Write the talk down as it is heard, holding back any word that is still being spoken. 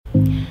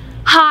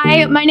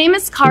Hi, my name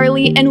is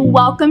Carly, and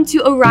welcome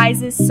to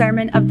Arise's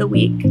Sermon of the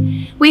Week.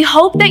 We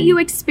hope that you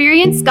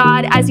experience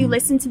God as you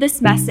listen to this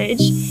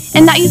message,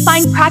 and that you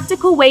find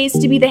practical ways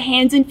to be the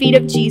hands and feet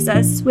of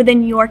Jesus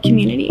within your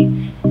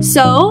community.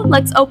 So,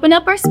 let's open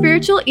up our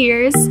spiritual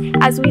ears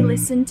as we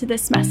listen to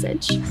this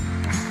message.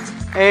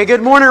 Hey,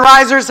 good morning,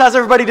 Risers. How's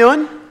everybody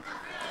doing?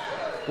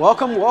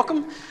 Welcome,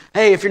 welcome.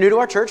 Hey, if you're new to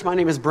our church, my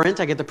name is Brent.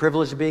 I get the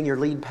privilege of being your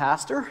lead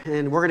pastor,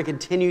 and we're going to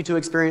continue to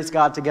experience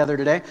God together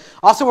today.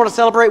 Also want to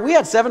celebrate, we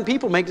had 7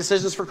 people make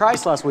decisions for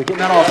Christ last week. Isn't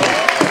that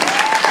awesome?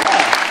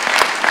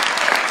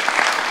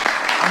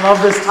 I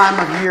love this time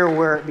of year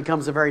where it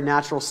becomes a very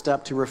natural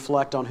step to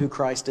reflect on who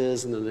Christ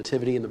is and the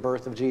nativity and the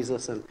birth of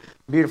Jesus, and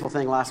beautiful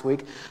thing last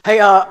week. Hey,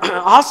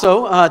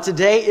 also,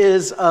 today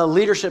is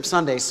Leadership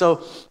Sunday.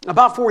 So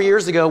about 4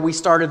 years ago, we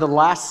started the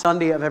last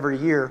Sunday of every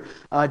year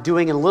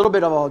doing a little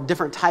bit of a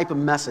different type of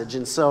message.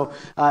 And so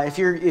if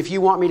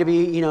you want me to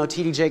be,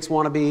 T.D. Jakes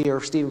wannabe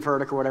or Stephen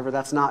Furtick or whatever,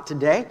 that's not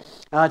today.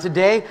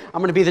 Today, I'm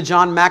going to be the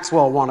John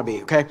Maxwell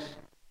wannabe, okay?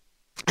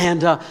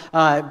 And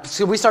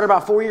so we started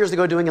about 4 years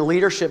ago doing a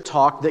leadership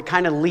talk that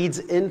kind of leads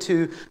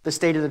into the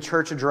State of the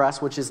Church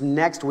address, which is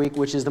next week,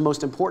 which is the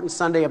most important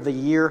Sunday of the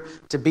year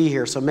to be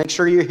here. So make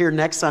sure you're here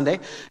next Sunday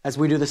as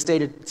we do the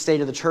State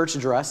of the Church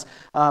address.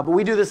 But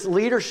we do this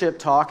leadership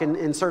talk,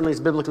 and certainly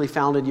it's biblically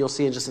founded, you'll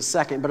see in just a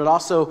second, but it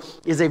also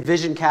is a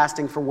vision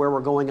casting for where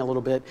we're going a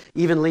little bit,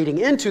 even leading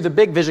into the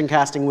big vision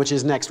casting, which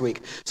is next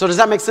week. So does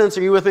that make sense?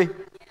 Are you with me?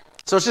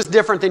 So it's just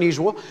different than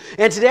usual.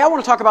 And today I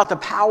want to talk about the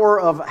power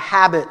of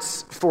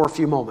habits for a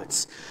few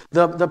moments.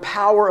 The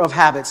power of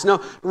habits.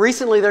 Now,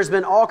 recently there's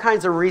been all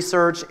kinds of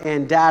research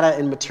and data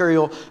and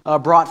material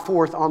brought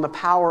forth on the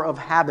power of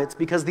habits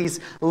because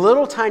these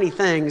little tiny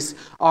things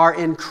are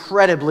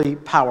incredibly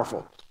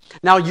powerful.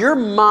 Now, your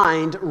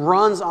mind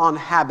runs on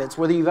habits,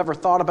 whether you've ever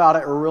thought about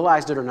it or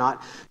realized it or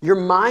not. Your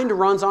mind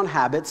runs on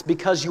habits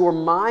because your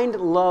mind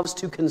loves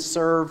to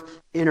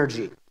conserve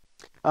energy.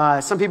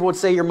 Some people would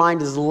say your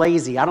mind is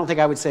lazy. I don't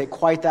think I would say it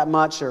quite that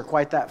much or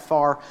quite that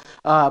far.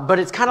 But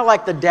it's kind of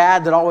like the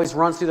dad that always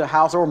runs through the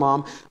house, or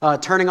mom,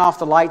 turning off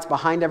the lights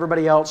behind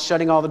everybody else,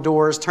 shutting all the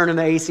doors, turning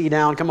the AC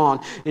down. Come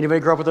on. Anybody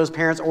grow up with those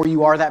parents? Or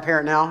you are that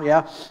parent now?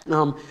 Yeah?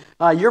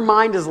 Your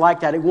mind is like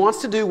that. It wants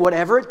to do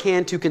whatever it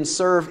can to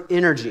conserve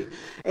energy.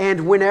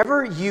 And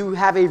whenever you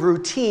have a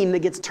routine that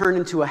gets turned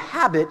into a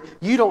habit,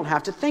 you don't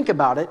have to think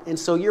about it. And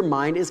so your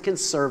mind is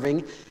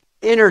conserving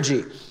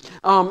energy.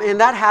 And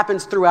that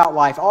happens throughout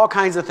life. All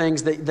kinds of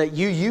things that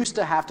you used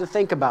to have to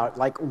think about,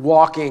 like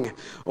walking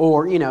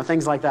or,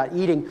 things like that,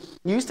 eating.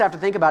 You used to have to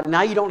think about it.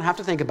 Now you don't have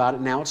to think about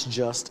it. Now it's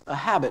just a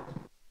habit.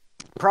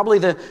 Probably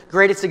the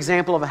greatest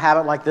example of a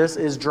habit like this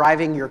is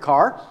driving your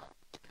car.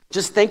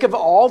 Just think of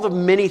all the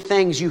many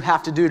things you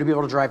have to do to be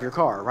able to drive your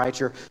car, right?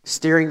 You're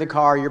steering the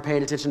car, you're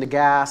paying attention to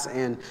gas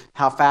and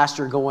how fast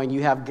you're going.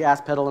 You have gas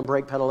pedal and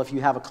brake pedal. If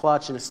you have a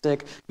clutch and a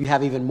stick, you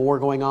have even more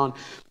going on.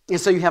 And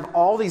so you have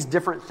all these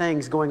different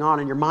things going on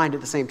in your mind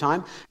at the same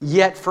time.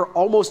 Yet for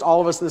almost all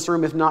of us in this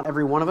room, if not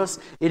every one of us,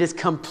 it is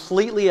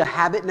completely a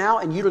habit now,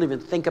 and you don't even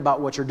think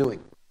about what you're doing.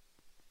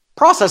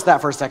 Process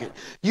that for a second.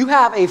 You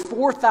have a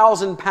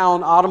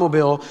 4,000-pound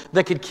automobile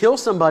that could kill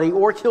somebody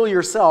or kill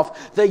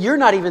yourself that you're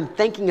not even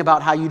thinking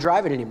about how you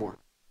drive it anymore.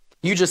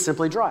 You just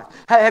simply drive.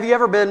 Have you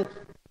ever been,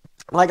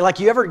 like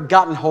you ever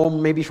gotten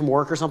home maybe from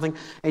work or something,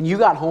 and you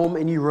got home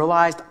and you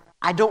realized,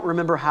 I don't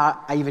remember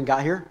how I even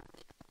got here?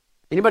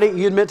 Anybody,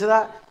 you admit to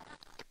that?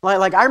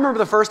 Like I remember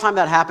the first time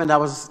that happened, I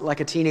was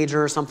like a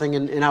teenager or something,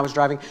 and I was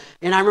driving,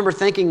 and I remember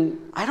thinking,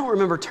 I don't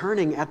remember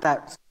turning at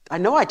that. I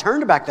know I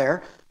turned back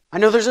there. I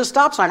know there's a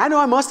stop sign. I know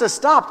I must have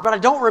stopped, but I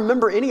don't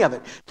remember any of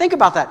it. Think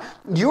about that.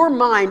 Your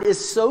mind is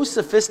so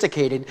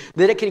sophisticated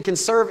that it can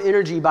conserve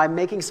energy by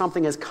making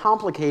something as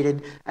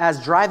complicated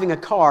as driving a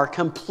car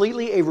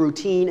completely a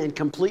routine and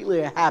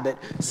completely a habit,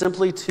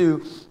 simply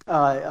to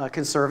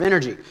conserve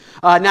energy.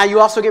 Now,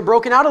 you also get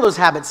broken out of those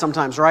habits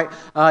sometimes, right?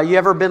 You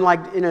ever been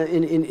like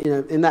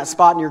in that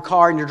spot in your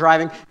car and you're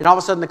driving, and all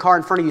of a sudden the car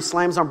in front of you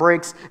slams on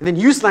brakes, and then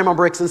you slam on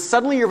brakes, and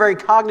suddenly you're very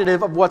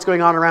cognitive of what's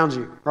going on around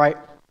you, right?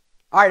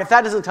 All right, if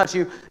that doesn't touch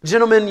you,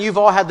 gentlemen, you've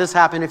all had this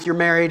happen if you're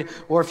married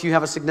or if you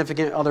have a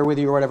significant other with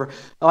you or whatever.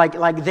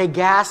 Like they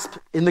gasp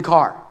in the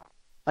car.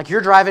 Like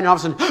you're driving and all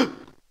of a sudden,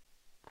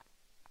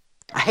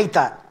 I hate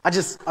that. I'm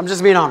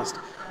just being honest.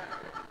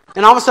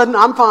 And all of a sudden,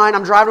 I'm fine.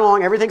 I'm driving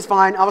along. Everything's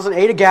fine. All of a sudden,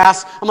 8 of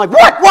gas. I'm like,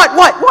 what?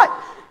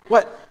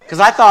 Because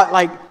I thought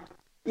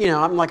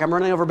I'm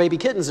running over baby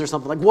kittens or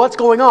something. Like, what's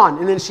going on?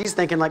 And then she's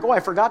thinking like, I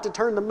forgot to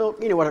turn the milk,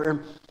 whatever.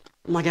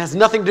 I'm like, it has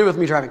nothing to do with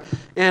me driving.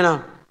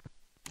 And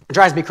it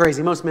drives me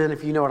crazy. Most men,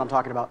 if you know what I'm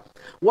talking about.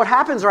 What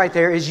happens right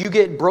there is you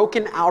get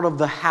broken out of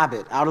the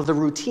habit, out of the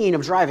routine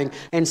of driving,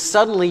 and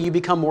suddenly you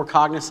become more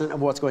cognizant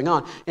of what's going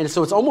on. And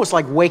so it's almost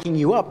like waking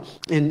you up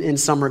in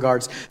some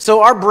regards.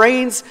 So our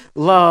brains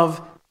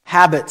love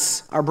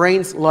habits. Our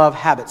brains love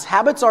habits.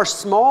 Habits are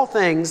small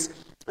things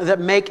that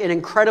make an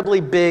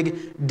incredibly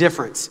big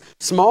difference.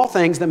 Small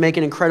things that make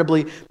an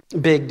incredibly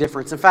big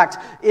difference. In fact,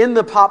 in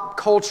the pop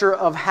culture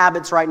of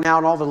habits right now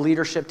and all the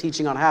leadership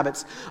teaching on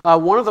habits,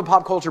 one of the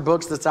pop culture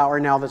books that's out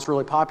right now that's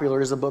really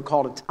popular is a book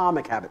called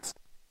Atomic Habits.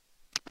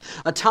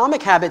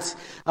 Atomic Habits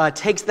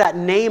takes that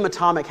name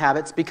Atomic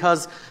Habits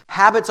because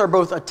habits are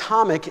both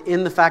atomic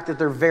in the fact that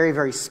they're very,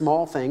 very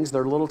small things.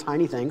 They're little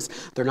tiny things.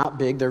 They're not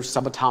big. They're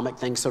subatomic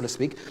things, so to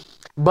speak.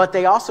 But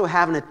they also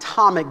have an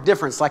atomic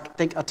difference, like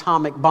think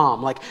atomic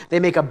bomb. Like they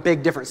make a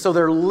big difference. So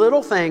they're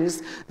little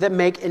things that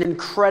make an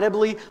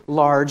incredibly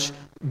large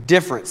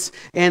difference.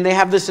 And they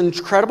have this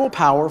incredible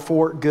power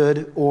for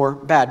good or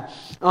bad.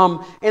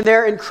 And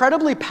they're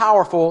incredibly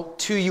powerful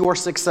to your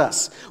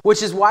success,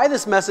 which is why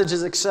this message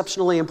is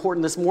exceptionally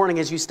important this morning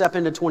as you step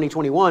into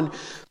 2021.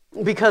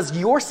 Because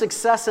your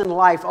success in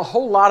life, a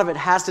whole lot of it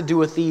has to do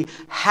with the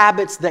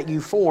habits that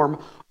you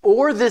form,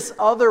 or this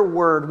other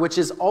word, which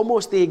is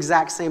almost the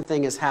exact same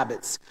thing as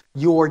habits,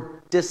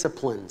 your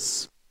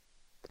disciplines.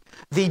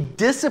 The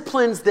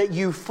disciplines that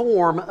you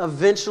form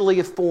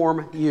eventually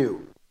form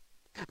you.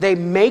 They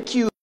make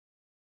you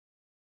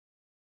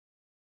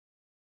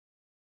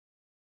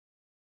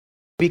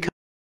become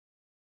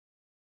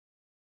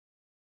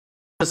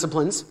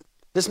disciplines.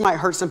 This might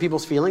hurt some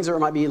people's feelings, or it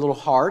might be a little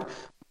hard.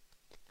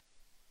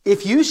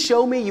 If you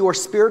show me your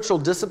spiritual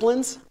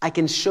disciplines, I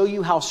can show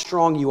you how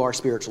strong you are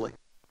spiritually.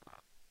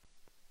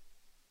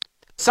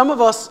 Some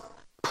of us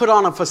put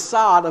on a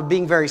facade of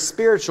being very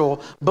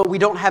spiritual, but we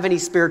don't have any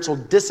spiritual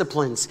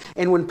disciplines.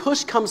 And when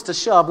push comes to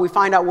shove, we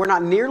find out we're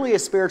not nearly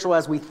as spiritual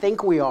as we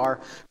think we are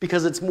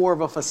because it's more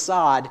of a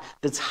facade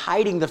that's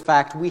hiding the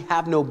fact we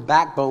have no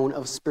backbone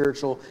of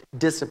spiritual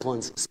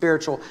disciplines,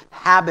 spiritual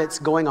habits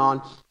going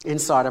on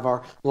inside of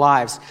our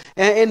lives.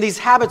 And these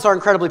habits are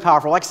incredibly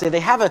powerful. Like I say, they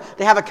have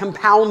a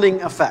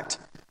compounding effect.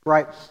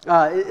 Right?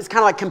 It's kind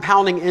of like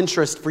compounding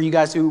interest for you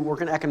guys who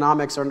work in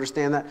economics or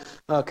understand that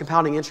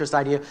compounding interest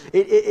idea.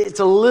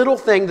 It's a little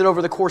thing that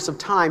over the course of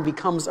time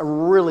becomes a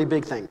really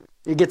big thing.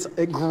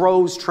 It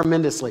grows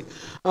tremendously.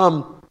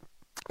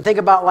 Think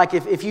about like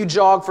if you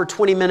jog for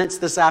 20 minutes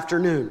this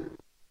afternoon,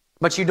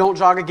 but you don't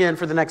jog again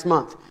for the next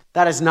month.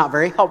 That is not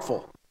very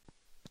helpful.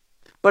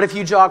 But if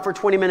you jog for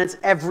 20 minutes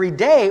every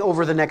day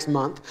over the next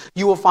month,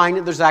 you will find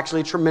that there's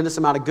actually a tremendous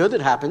amount of good that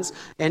happens,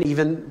 and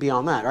even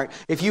beyond that, right?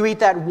 If you eat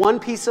that one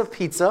piece of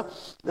pizza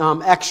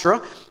extra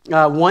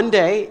one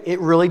day, it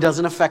really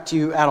doesn't affect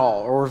you at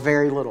all, or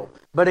very little.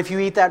 But if you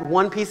eat that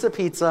one piece of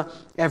pizza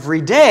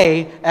every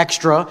day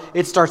extra,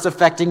 it starts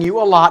affecting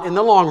you a lot in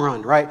the long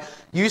run, right?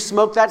 You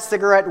smoke that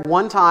cigarette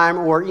one time,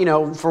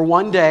 or for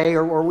one day,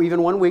 or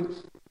even 1 week.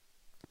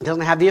 It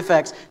doesn't have the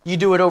effects. You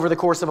do it over the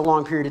course of a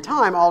long period of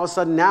time. All of a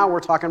sudden now we're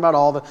talking about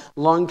all the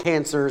lung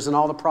cancers and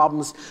all the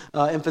problems,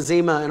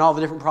 emphysema and all the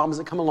different problems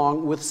that come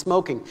along with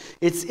smoking.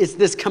 It's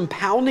this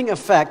compounding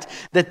effect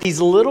that these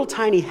little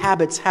tiny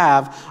habits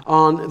have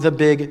on the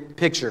big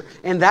picture.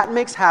 And that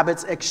makes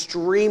habits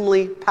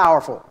extremely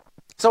powerful.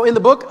 So in the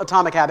book,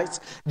 Atomic Habits,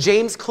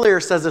 James Clear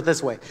says it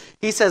this way.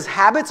 He says,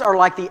 habits are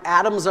like the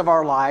atoms of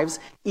our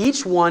lives.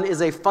 Each one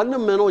is a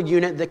fundamental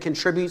unit that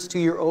contributes to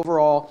your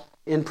overall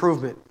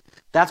improvement.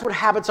 That's what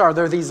habits are.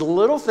 They're these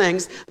little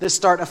things that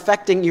start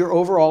affecting your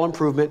overall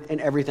improvement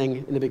and everything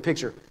in the big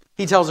picture.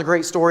 He tells a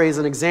great story as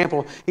an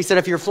example. He said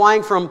if you're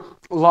flying from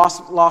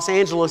Los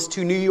Angeles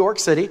to New York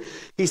City,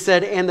 he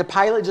said, and the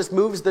pilot just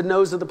moves the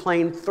nose of the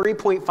plane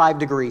 3.5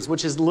 degrees,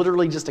 which is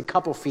literally just a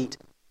couple feet.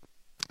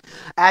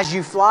 As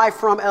you fly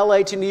from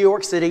LA to New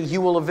York City,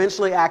 you will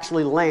eventually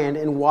actually land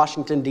in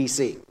Washington,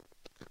 D.C.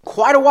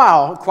 Quite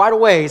a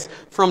ways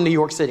from New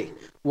York City.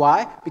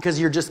 Why? Because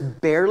you're just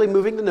barely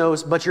moving the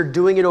nose, but you're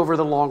doing it over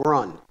the long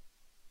run.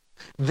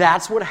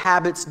 That's what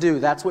habits do.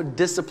 That's what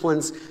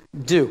disciplines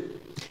do.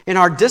 And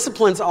our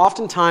disciplines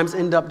oftentimes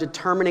end up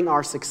determining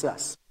our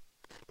success.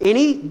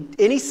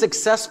 Any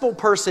successful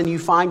person you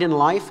find in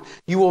life,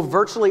 you will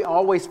virtually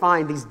always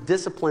find these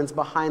disciplines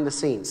behind the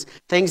scenes.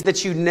 Things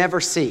that you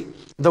never see.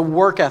 The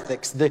work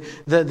ethics, the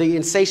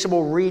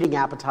insatiable reading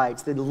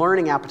appetites, the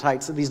learning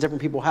appetites that these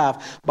different people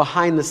have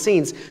behind the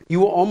scenes.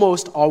 You will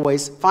almost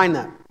always find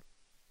that.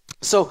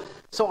 So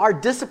our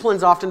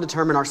disciplines often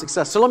determine our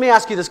success. So let me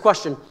ask you this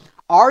question.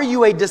 Are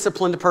you a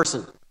disciplined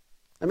person?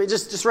 I mean,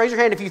 just raise your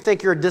hand if you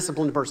think you're a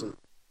disciplined person.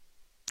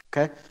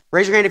 Okay?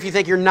 Raise your hand if you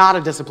think you're not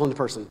a disciplined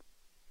person.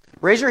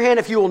 Raise your hand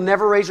if you will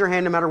never raise your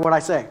hand no matter what I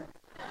say.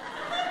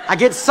 I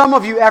get some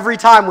of you every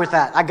time with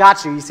that. I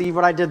got you. You see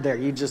what I did there?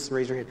 You just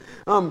raise your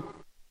hand.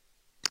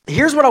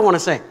 Here's what I want to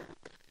say.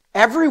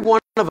 Every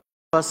one of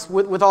us,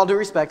 with all due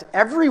respect,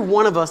 every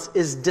one of us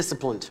is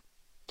disciplined.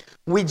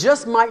 We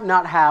just might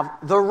not have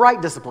the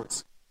right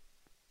disciplines.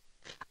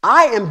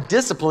 I am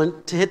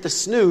disciplined to hit the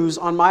snooze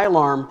on my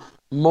alarm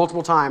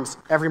multiple times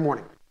every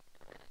morning.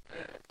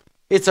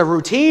 It's a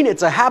routine.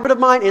 It's a habit of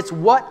mine. It's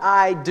what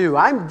I do.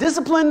 I'm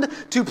disciplined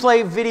to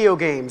play video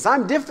games.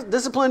 I'm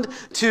disciplined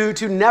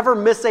to never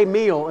miss a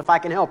meal if I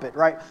can help it,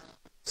 right?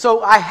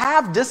 So I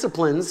have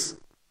disciplines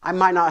I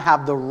might not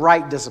have the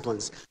right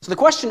disciplines. So the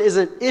question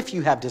isn't if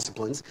you have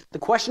disciplines. The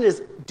question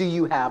is, do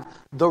you have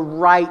the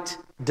right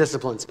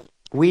disciplines?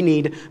 We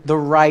need the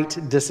right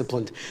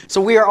discipline.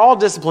 So we are all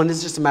disciplined.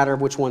 It's just a matter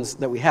of which ones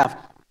that we have.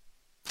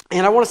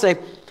 And I want to say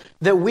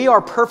that we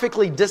are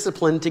perfectly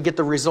disciplined to get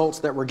the results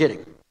that we're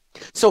getting.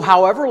 So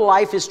however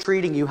life is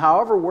treating you,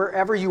 however,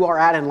 wherever you are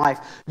at in life,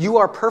 you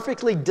are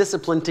perfectly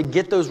disciplined to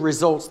get those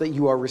results that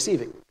you are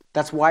receiving.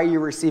 That's why you're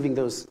receiving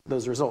those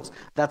results.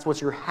 That's what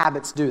your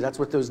habits do. That's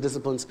what those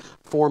disciplines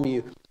form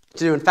you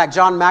to do. In fact,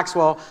 John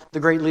Maxwell, the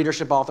great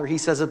leadership author, he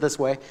says it this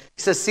way.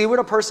 He says, see what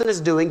a person is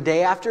doing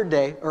day after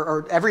day,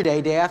 or every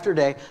day, day after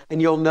day,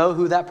 and you'll know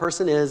who that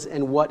person is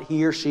and what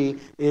he or she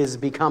is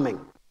becoming.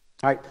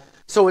 All right?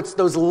 So it's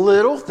those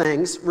little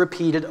things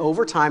repeated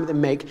over time that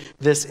make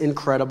this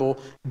incredible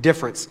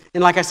difference.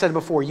 And like I said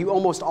before, you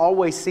almost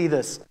always see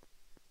this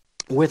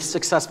with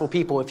successful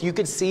people. If you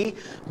could see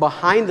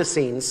behind the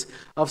scenes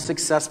of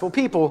successful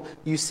people,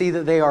 you see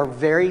that they are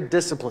very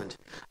disciplined.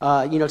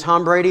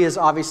 Tom Brady is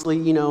obviously,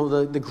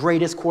 the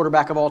greatest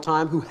quarterback of all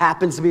time, who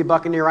happens to be a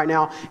Buccaneer right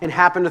now and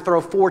happened to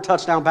throw 4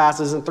 touchdown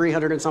passes and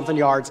 300 and something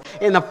yards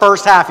in the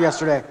first half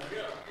yesterday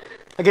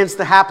against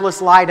the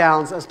hapless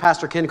lie-downs, as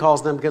Pastor Ken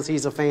calls them, because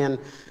he's a fan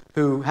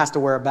who has to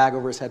wear a bag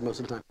over his head most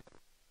of the time.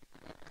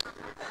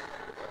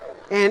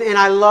 And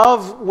I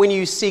love when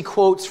you see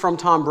quotes from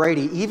Tom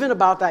Brady, even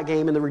about that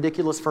game and the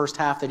ridiculous first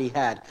half that he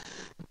had.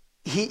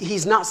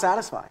 He's not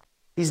satisfied.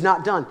 He's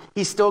not done.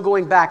 He's still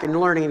going back and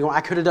learning and going,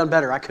 I could have done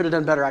better. I could have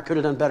done better. I could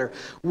have done better.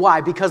 Why?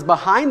 Because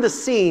behind the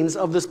scenes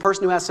of this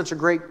person who has such a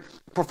great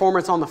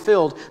performance on the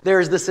field, there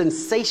is this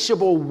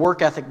insatiable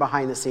work ethic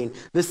behind the scene,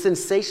 this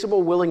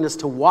insatiable willingness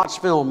to watch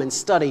film and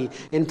study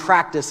and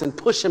practice and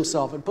push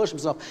himself.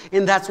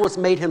 And that's what's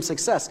made him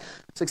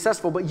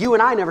successful. But you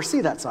and I never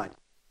see that side.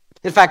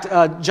 In fact,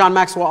 John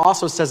Maxwell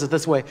also says it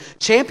this way: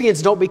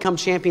 champions don't become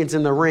champions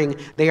in the ring,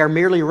 they are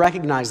merely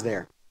recognized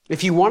there.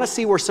 If you want to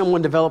see where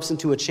someone develops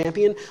into a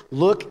champion,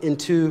 look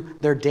into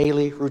their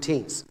daily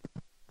routines.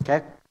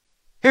 Okay?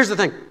 Here's the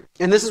thing,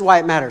 and this is why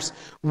it matters.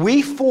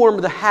 We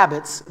form the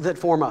habits that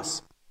form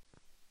us.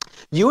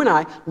 You and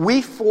I,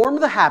 we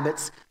form the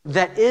habits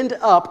that end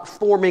up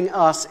forming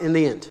us in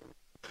the end.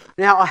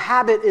 Now, a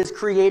habit is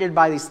created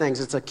by these things.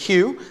 It's a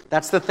cue.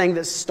 That's the thing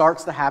that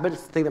starts the habit.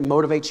 It's the thing that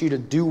motivates you to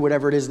do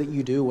whatever it is that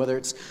you do, whether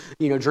it's,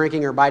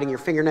 drinking or biting your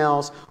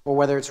fingernails, or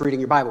whether it's reading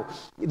your Bible.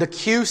 The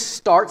cue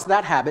starts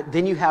that habit.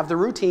 Then you have the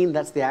routine.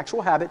 That's the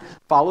actual habit,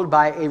 followed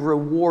by a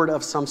reward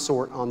of some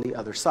sort on the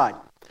other side.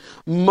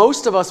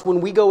 Most of us,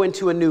 when we go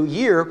into a new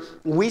year,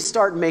 we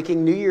start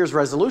making New Year's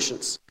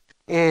resolutions.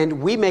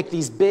 And we make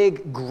these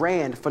big,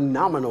 grand,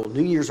 phenomenal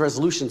New Year's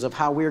resolutions of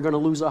how we're going to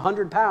lose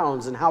 100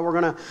 pounds and how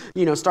we're going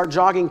to, start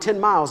jogging 10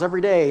 miles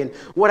every day and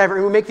whatever.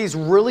 And we make these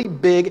really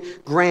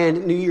big,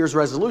 grand New Year's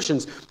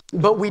resolutions.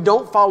 But we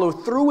don't follow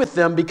through with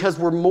them because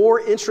we're more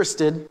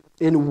interested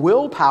in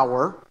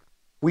willpower.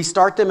 We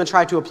start them and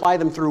try to apply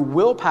them through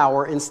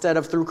willpower instead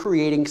of through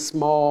creating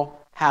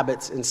small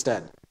habits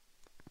instead.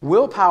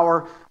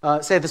 Willpower,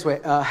 say it this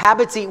way,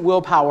 habits eat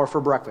willpower for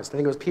breakfast. I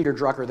think it was Peter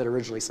Drucker that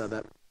originally said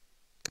that.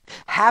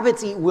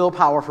 Habits eat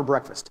willpower for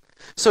breakfast.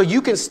 So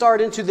you can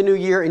start into the new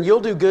year and you'll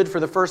do good for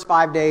the first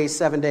 5 days,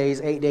 7 days,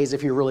 8 days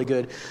if you're really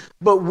good.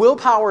 But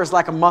willpower is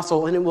like a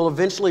muscle and it will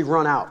eventually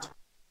run out.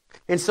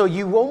 And so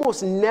you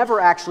almost never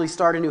actually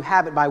start a new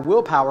habit by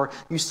willpower.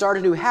 You start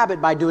a new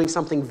habit by doing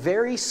something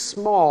very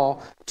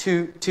small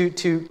to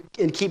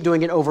and keep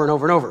doing it over and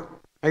over and over.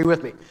 Are you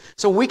with me?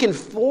 So we can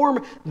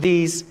form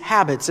these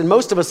habits, and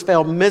most of us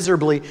fail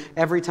miserably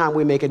every time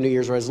we make a New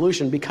Year's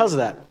resolution because of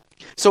that.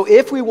 So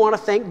if we want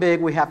to think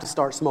big, we have to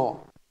start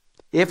small.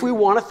 If we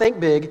want to think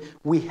big,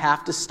 we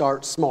have to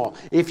start small.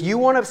 If you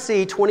want to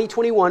see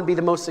 2021 be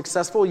the most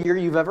successful year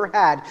you've ever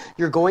had,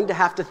 you're going to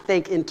have to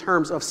think in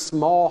terms of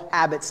small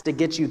habits to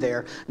get you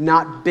there,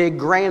 not big,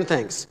 grand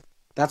things.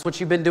 That's what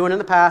you've been doing in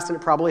the past, and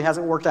it probably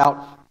hasn't worked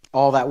out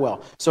all that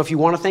well. So if you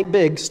want to think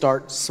big,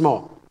 start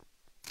small.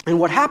 And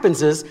what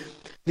happens is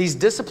these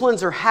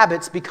disciplines or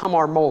habits become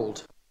our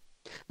mold.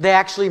 They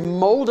actually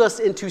mold us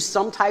into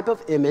some type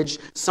of image,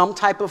 some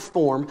type of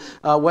form,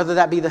 whether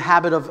that be the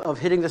habit of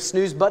hitting the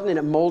snooze button and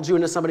it molds you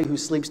into somebody who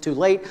sleeps too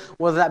late,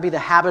 whether that be the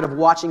habit of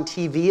watching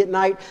TV at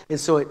night, and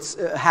so it's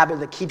a habit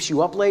that keeps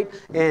you up late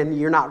and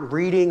you're not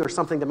reading or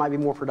something that might be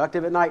more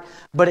productive at night,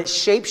 but it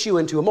shapes you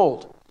into a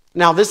mold.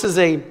 Now, this is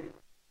a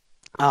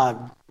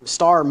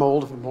star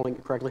mold, if I'm holding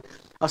it correctly,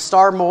 a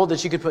star mold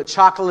that you could put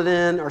chocolate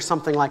in or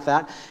something like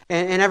that.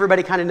 And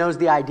everybody kind of knows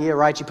the idea,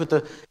 right? You put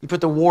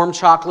the warm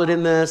chocolate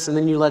in this, and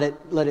then you let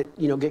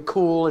it get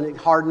cool, and it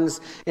hardens,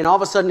 and all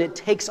of a sudden it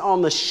takes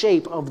on the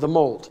shape of the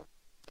mold.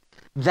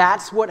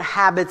 That's what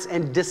habits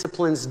and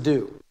disciplines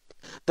do.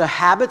 The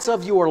habits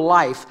of your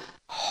life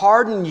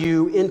harden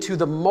you into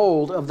the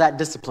mold of that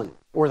discipline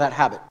or that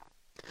habit.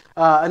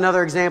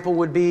 Another example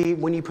would be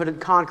when you put in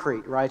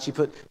concrete, right? You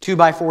put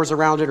 2x4s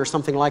around it or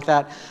something like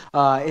that,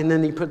 and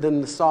then you put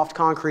the soft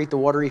concrete, the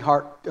watery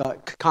hard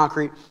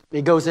concrete.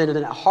 It goes in and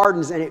then it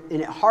hardens, and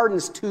it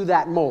hardens to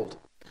that mold.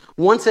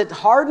 once it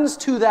hardens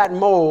to that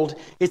mold,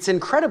 it's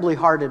incredibly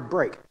hard to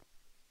break.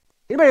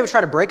 Anybody ever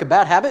try to break a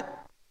bad habit?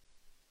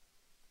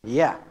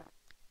 Yeah.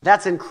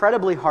 That's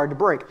incredibly hard to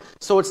break.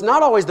 So it's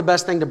not always the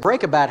best thing to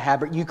break a bad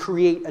habit. You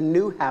create a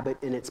new habit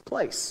in its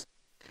place.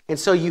 And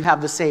so you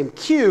have the same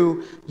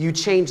cue, you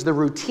change the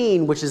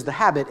routine, which is the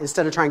habit.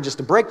 Instead of trying just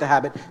to break the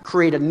habit,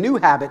 create a new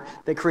habit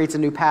that creates a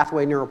new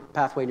pathway, neural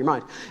pathway in your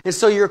mind. And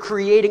so you're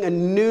creating a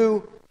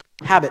new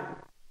habit.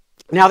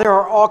 Now, there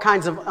are all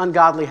kinds of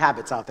ungodly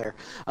habits out there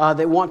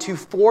that want to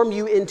form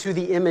you into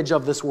the image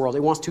of this world.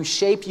 It wants to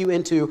shape you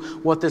into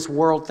what this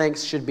world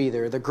thinks should be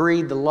there. The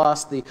greed, the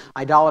lust, the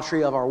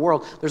idolatry of our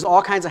world. There's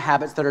all kinds of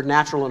habits that are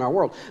natural in our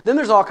world. Then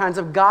there's all kinds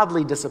of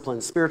godly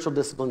disciplines, spiritual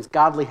disciplines,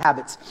 godly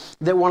habits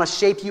that want to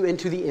shape you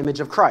into the image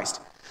of Christ.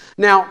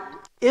 Now,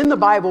 in the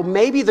Bible,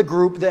 maybe the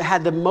group that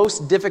had the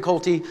most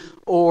difficulty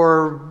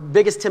or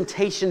biggest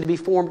temptation to be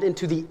formed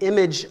into the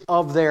image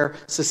of their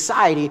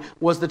society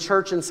was the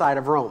church inside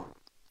of Rome.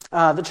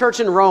 The church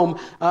in Rome,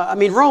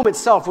 Rome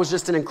itself was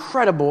just an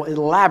incredible,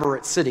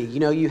 elaborate city. You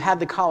know, you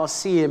had the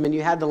Colosseum and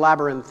you had the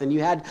Labyrinth and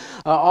you had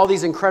all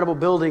these incredible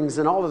buildings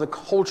and all of the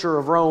culture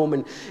of Rome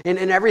and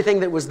everything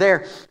that was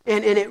there.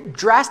 And it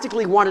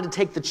drastically wanted to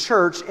take the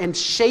church and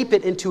shape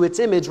it into its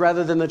image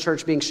rather than the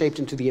church being shaped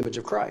into the image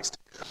of Christ.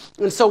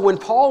 And so when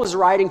Paul is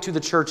writing to the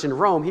church in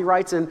Rome, he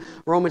writes in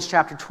Romans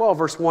chapter 12,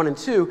 verse 1 and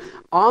 2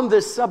 on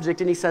this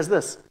subject, and he says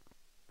this,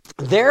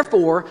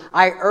 "Therefore,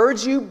 I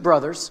urge you,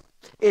 brothers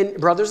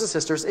and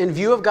sisters, in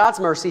view of God's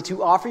mercy,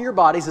 to offer your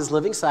bodies as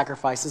living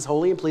sacrifices,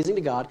 holy and pleasing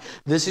to God.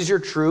 This is your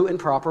true and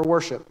proper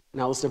worship."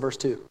 Now listen to verse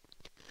 2.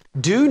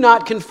 "Do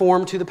not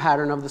conform to the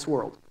pattern of this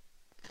world."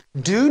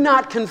 Do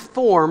not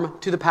conform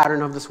to the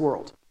pattern of this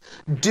world.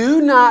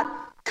 Do not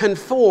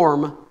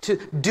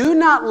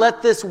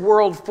let this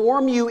world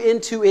form you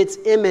into its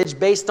image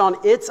based on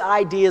its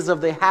ideas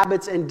of the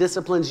habits and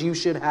disciplines you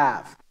should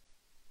have.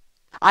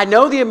 I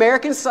know the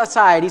American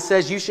society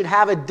says you should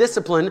have a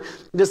discipline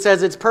that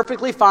says it's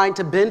perfectly fine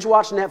to binge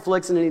watch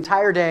Netflix in an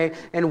entire day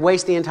and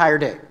waste the entire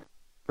day,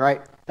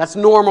 right? That's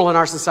normal in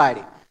our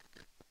society.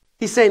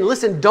 He's saying,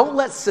 listen, don't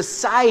let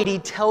society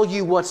tell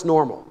you what's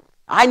normal.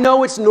 I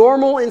know it's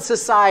normal in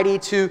society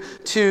to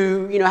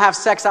have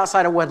sex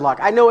outside of wedlock.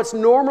 I know it's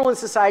normal in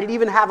society to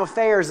even have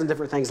affairs and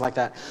different things like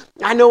that.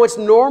 I know it's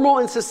normal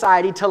in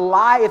society to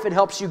lie if it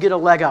helps you get a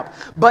leg up.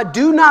 But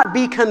do not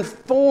be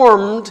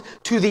conformed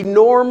to the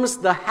norms,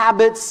 the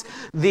habits,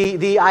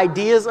 the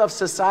ideas of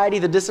society,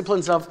 the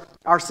disciplines of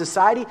our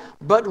society,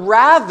 but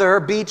rather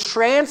be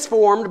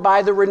transformed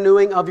by the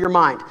renewing of your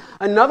mind.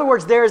 In other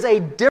words, there is a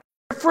different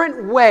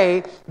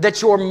way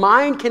that your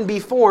mind can be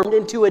formed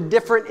into a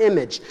different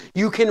image.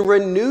 You can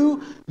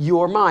renew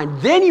your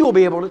mind. Then you will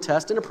be able to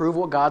test and approve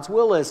what God's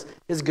will is,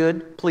 His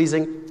good,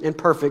 pleasing, and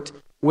perfect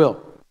will.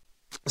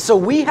 So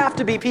we have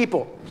to be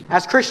people,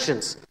 as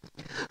Christians,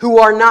 who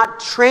are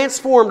not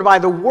transformed by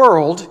the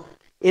world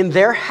in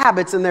their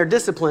habits and their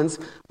disciplines,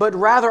 but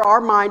rather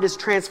our mind is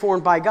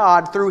transformed by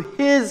God through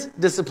His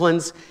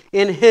disciplines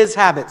in His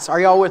habits. Are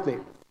y'all with me?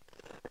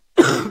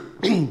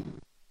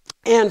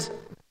 And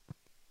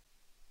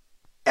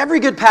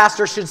every good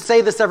pastor should say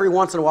this every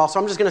once in a while, so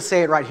I'm just going to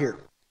say it right here.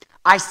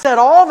 I said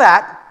all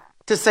that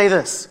to say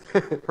this,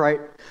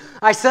 right?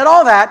 I said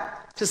all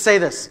that to say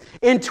this.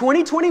 In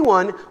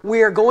 2021,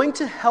 we are going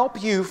to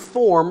help you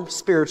form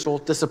spiritual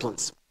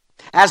disciplines.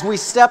 As we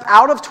step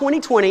out of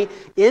 2020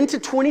 into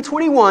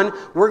 2021,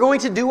 we're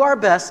going to do our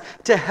best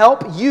to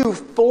help you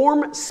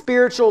form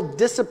spiritual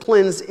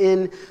disciplines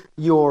in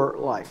your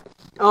life.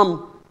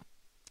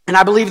 And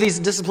I believe these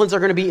disciplines are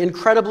going to be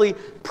incredibly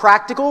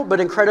practical,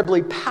 but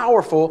incredibly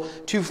powerful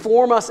to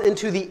form us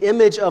into the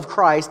image of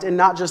Christ and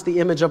not just the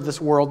image of this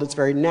world that's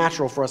very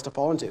natural for us to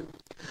fall into.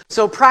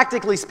 So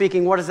practically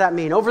speaking, what does that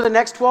mean? Over the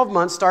next 12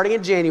 months, starting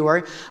in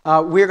January,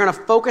 we're going to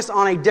focus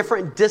on a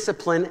different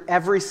discipline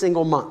every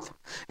single month.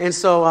 And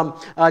so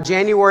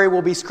January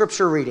will be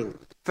scripture reading.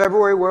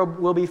 February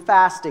will be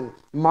fasting.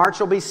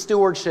 March will be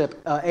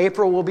stewardship.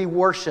 April will be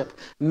worship.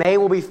 May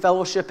will be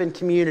fellowship and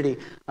community.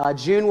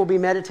 June will be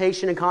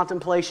meditation and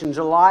contemplation.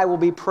 July will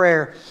be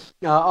prayer.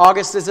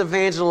 August is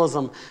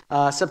evangelism.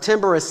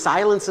 September is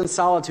silence and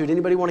solitude.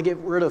 Anybody want to get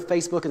rid of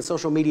Facebook and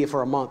social media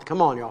for a month?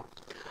 Come on, y'all.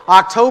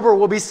 October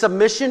will be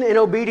submission and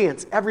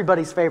obedience.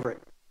 Everybody's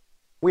favorite.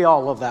 We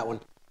all love that one.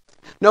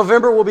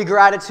 November will be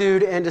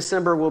gratitude, and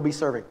December will be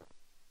serving.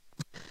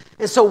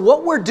 And so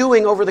what we're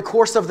doing over the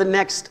course of the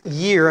next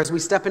year as we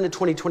step into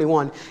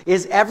 2021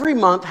 is every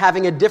month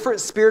having a different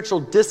spiritual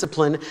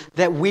discipline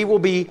that we will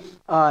be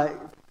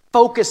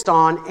focused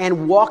on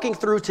and walking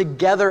through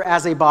together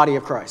as a body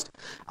of Christ.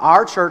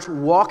 Our church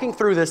walking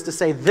through this to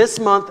say this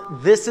month,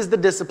 this is the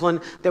discipline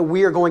that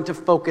we are going to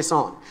focus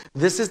on.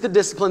 This is the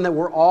discipline that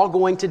we're all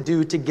going to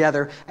do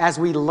together as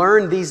we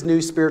learn these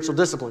new spiritual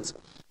disciplines.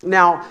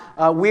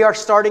 Now, we are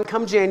starting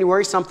come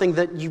January, something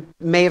that you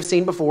may have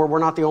seen before. We're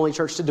not the only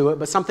church to do it,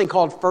 but something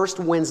called First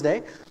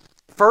Wednesday.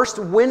 First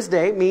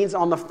Wednesday means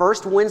on the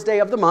first Wednesday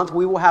of the month,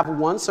 we will have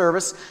one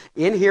service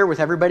in here with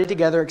everybody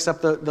together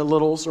except the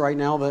littles right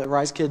now, the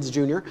Rise Kids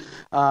Junior.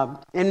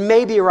 And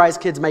maybe Rise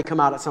Kids may come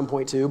out at some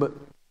point too, but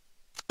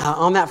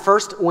on that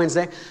first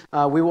Wednesday,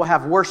 we will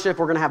have worship.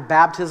 We're going to have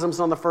baptisms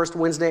on the first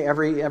Wednesday,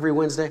 every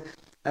Wednesday.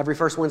 Every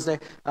first Wednesday,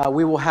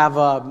 we will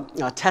have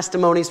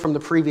testimonies from the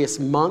previous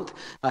month,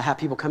 have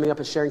people coming up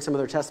and sharing some of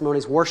their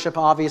testimonies, worship,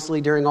 obviously,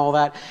 during all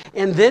that.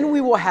 And then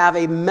we will have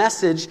a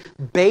message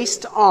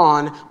based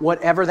on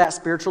whatever that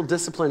spiritual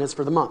discipline is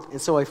for the month. And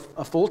so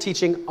a full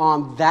teaching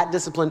on that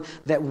discipline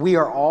that we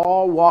are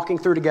all walking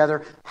through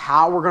together,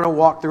 how we're going to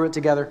walk through it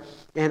together,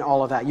 and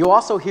all of that. You'll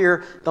also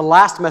hear the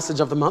last message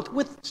of the month,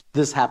 which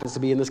this happens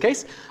to be in this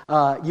case.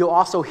 You'll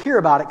also hear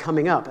about it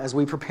coming up as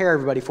we prepare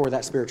everybody for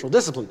that spiritual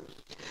discipline.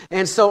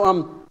 And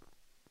so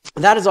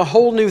that is a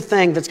whole new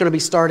thing that's going to be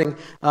starting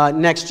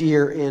next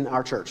year in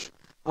our church.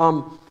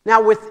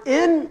 Now,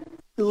 within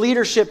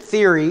leadership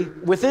theory,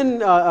 within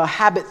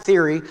habit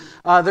theory,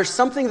 there's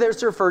something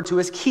that's referred to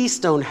as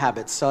keystone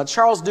habits.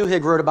 Charles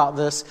Duhigg wrote about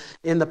this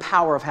in The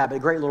Power of Habit, a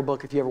great little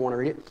book if you ever want to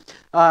read it.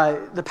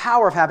 The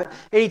Power of Habit.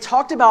 And he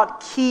talked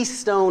about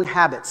keystone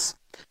habits.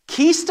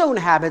 Keystone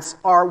habits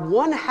are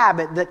one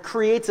habit that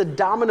creates a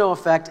domino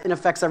effect and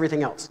affects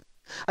everything else.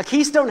 A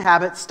keystone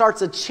habit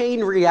starts a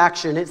chain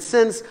reaction. It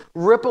sends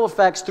ripple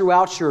effects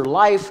throughout your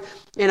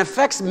life and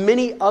affects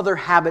many other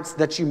habits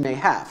that you may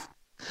have.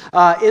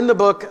 In the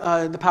book,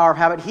 The Power of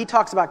Habit, he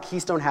talks about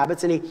keystone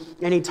habits, and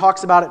he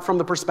talks about it from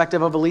the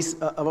perspective of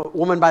a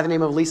woman by the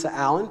name of Lisa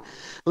Allen.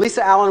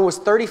 Lisa Allen was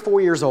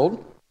 34 years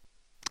old.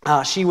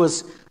 She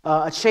was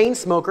a chain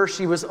smoker.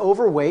 She was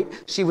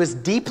overweight. She was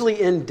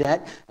deeply in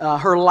debt.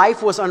 Her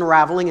life was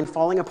unraveling and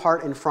falling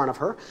apart in front of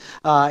her.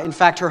 In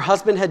fact, her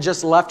husband had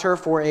just left her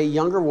for a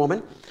younger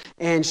woman,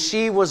 and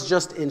she was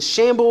just in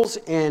shambles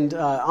and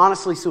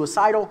honestly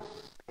suicidal.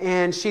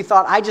 And she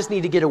thought, I just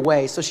need to get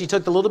away. So she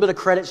took the little bit of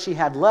credit she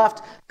had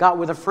left, got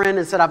with a friend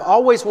and said, I've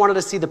always wanted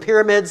to see the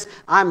pyramids.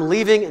 I'm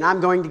leaving and I'm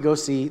going to go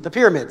see the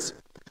pyramids.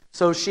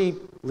 So she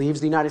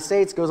leaves the United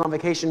States, goes on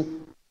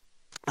vacation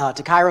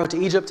to Cairo, to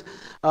Egypt.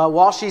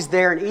 While she's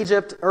there in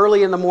Egypt,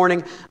 early in the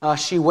morning,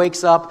 she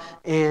wakes up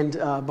and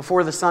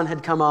before the sun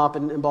had come up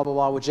and blah, blah,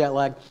 blah with jet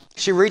lag,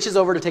 she reaches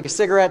over to take a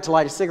cigarette, to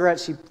light a cigarette.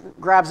 She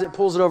grabs it,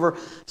 pulls it over,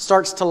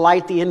 starts to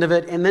light the end of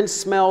it, and then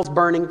smells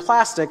burning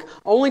plastic,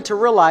 only to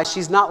realize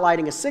she's not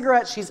lighting a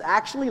cigarette, she's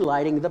actually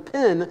lighting the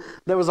pen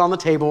that was on the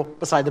table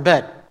beside the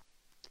bed.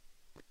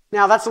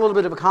 Now, that's a little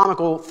bit of a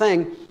comical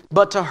thing,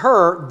 but to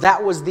her,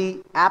 that was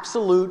the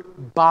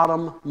absolute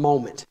bottom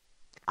moment.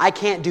 I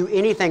can't do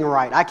anything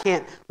right. I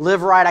can't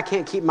live right. I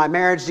can't keep my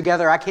marriage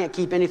together. I can't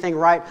keep anything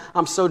right.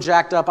 I'm so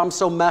jacked up. I'm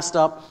so messed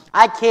up.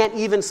 I can't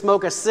even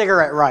smoke a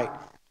cigarette right.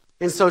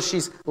 And so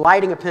she's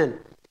lighting a pen.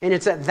 And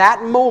it's at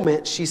that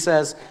moment she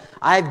says,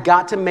 I've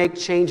got to make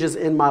changes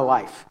in my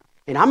life.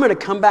 And I'm going to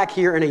come back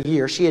here in a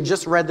year. She had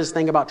just read this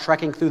thing about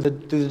trekking through the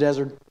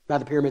desert by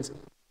the pyramids.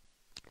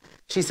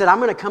 She said, I'm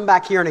going to come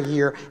back here in a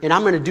year and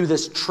I'm going to do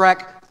this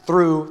trek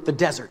through the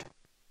desert.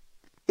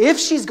 If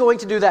she's going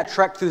to do that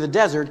trek through the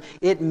desert,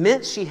 it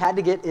meant she had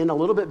to get in a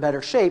little bit better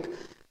shape.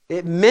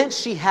 It meant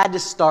she had to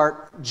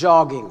start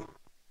jogging.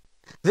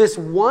 This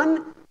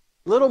one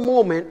little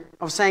moment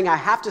of saying, I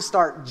have to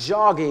start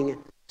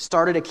jogging,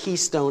 started a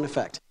keystone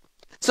effect.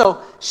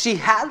 So she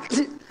had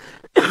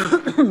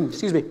to,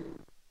 excuse me,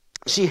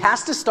 she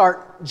has to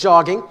start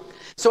jogging.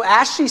 So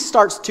as she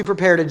starts to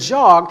prepare to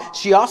jog,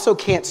 she also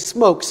can't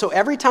smoke. So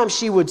every time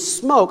she would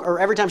smoke, or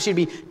every time she'd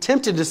be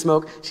tempted to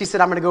smoke, she said,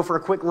 I'm going to go for a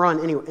quick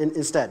run anyway,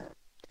 instead.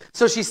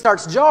 So she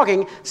starts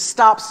jogging,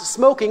 stops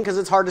smoking because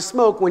it's hard to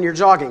smoke when you're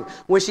jogging.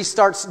 When she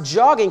starts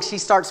jogging, she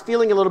starts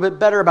feeling a little bit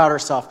better about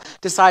herself,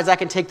 decides I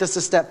can take this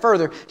a step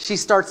further. She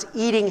starts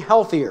eating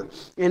healthier.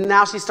 And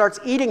now she starts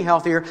eating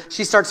healthier,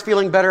 she starts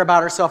feeling better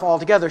about herself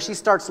altogether. She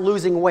starts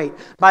losing weight.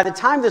 By the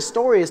time this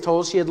story is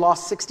told, she had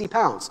lost 60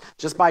 pounds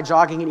just by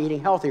jogging and eating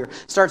healthier.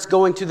 Starts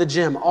going to the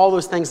gym, all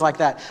those things like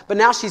that. But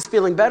now she's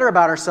feeling better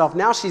about herself.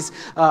 Now she's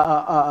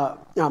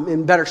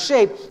in better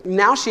shape.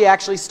 Now she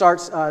actually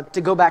starts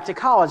to go back to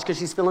college because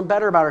she's feeling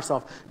better about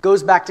herself.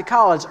 Goes back to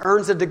college,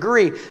 earns a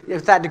degree.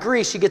 With that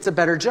degree, she gets a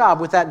better job.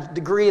 With that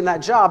degree and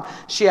that job,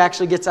 she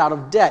actually gets out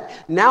of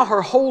debt. Now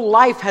her whole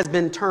life has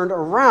been turned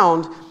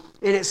around,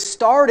 and it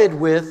started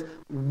with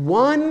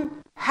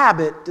one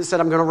habit that said,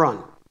 I'm going to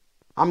run.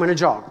 I'm going to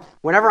jog.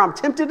 Whenever I'm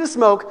tempted to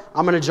smoke,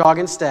 I'm going to jog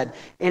instead.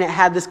 And it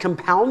had this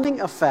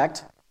compounding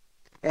effect.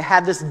 It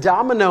had this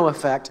domino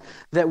effect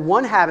that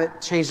one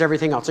habit changed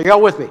everything else. Are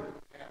y'all with me?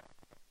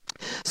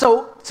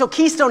 So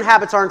keystone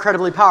habits are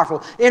incredibly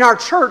powerful. In our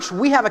church,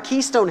 we have a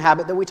keystone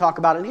habit that we talk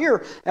about in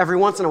here every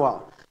once in a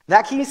while.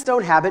 That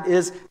keystone habit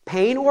is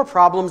pain or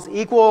problems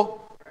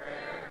equal.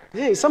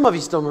 Hey, some of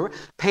you still remember.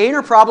 Pain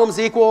or problems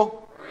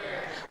equal.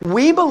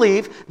 We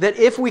believe that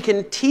if we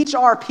can teach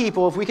our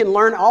people, if we can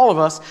learn all of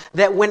us,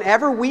 that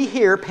whenever we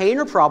hear pain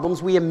or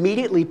problems, we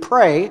immediately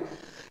pray.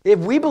 If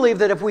we believe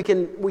that if we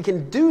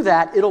can do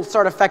that, it'll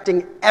start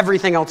affecting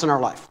everything else in our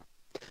life.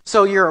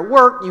 So you're at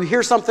work, you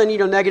hear something,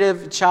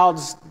 negative,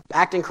 child's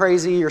acting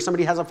crazy, or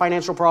somebody has a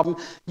financial problem,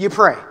 you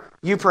pray.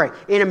 You pray.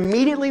 And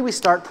immediately we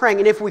start praying.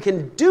 And if we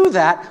can do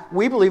that,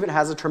 we believe it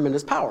has a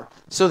tremendous power.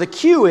 So the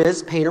cue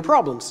is pain or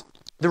problems.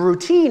 The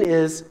routine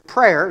is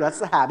prayer. That's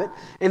the habit.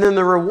 And then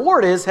the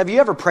reward is, have you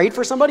ever prayed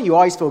for somebody? You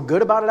always feel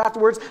good about it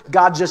afterwards.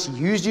 God just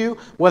used you,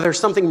 whether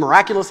something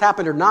miraculous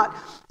happened or not.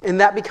 And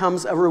that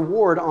becomes a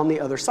reward on the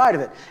other side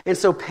of it. And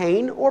so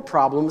pain or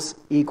problems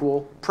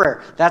equal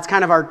prayer. That's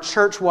kind of our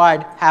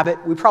church-wide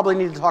habit. We probably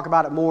need to talk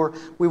about it more.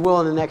 We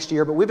will in the next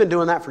year. But we've been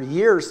doing that for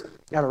years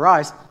at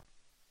Arise.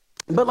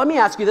 But let me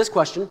ask you this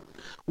question.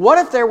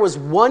 What if there was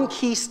one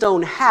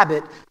keystone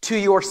habit to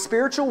your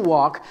spiritual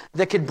walk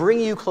that could bring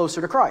you closer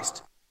to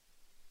Christ?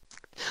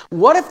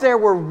 What if there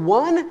were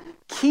one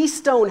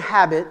keystone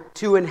habit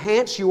to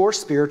enhance your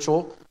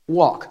spiritual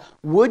walk?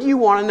 Would you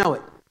want to know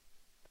it?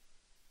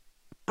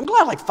 I'm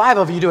glad like 5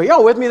 of you do it.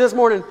 Y'all with me this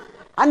morning?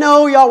 I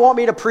know y'all want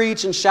me to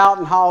preach and shout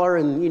and holler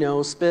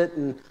and, spit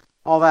and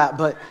all that.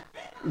 But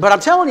I'm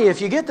telling you,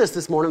 if you get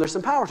this morning, there's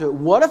some power to it.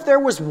 What if there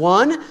was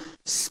one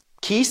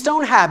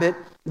keystone habit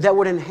that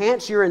would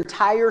enhance your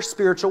entire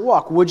spiritual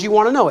walk? Would you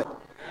want to know it?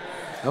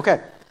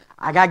 Okay.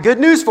 I got good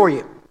news for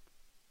you.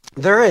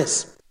 There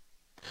is.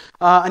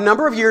 A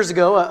number of years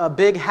ago, a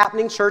big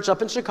happening church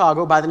up in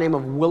Chicago by the name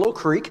of Willow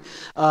Creek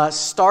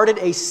started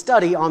a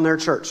study on their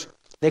church.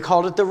 They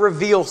called it the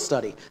Reveal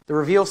Study. The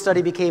Reveal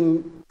Study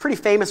became pretty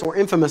famous or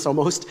infamous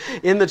almost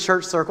in the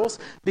church circles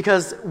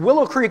because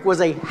Willow Creek was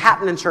a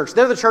happening church.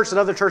 They're the church that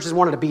other churches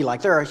wanted to be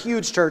like. They're a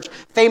huge church,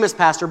 famous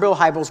pastor, Bill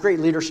Hybels, great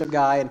leadership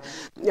guy,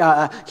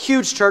 and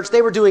huge church.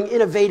 They were doing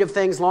innovative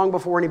things long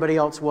before anybody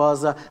else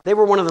was. They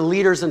were one of the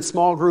leaders in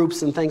small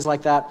groups and things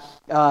like that.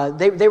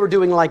 They were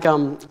doing like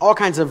all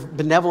kinds of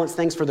benevolence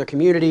things for their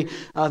community.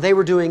 They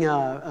were doing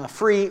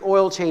free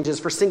oil changes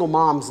for single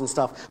moms and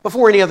stuff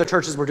before any other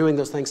churches were doing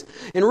those things.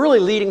 And really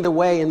leading the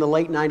way in the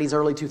late 90s,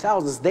 early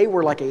 2000s, they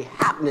were like a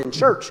happening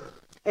church.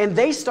 And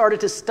they started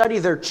to study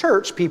their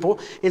church people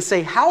and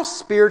say, how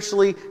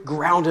spiritually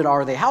grounded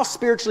are they? How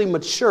spiritually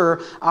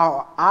mature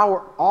are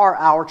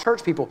our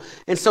church people?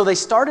 And so they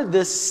started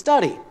this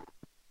study.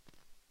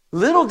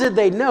 Little did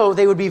they know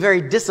they would be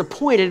very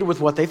disappointed with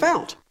what they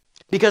found.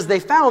 Because they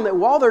found that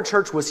while their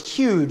church was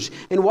huge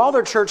and while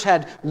their church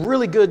had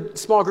really good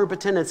small group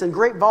attendance and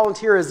great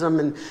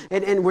volunteerism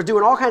and were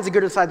doing all kinds of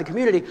good inside the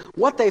community,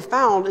 what they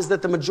found is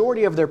that the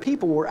majority of their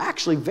people were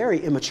actually very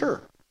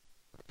immature.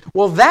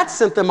 Well, that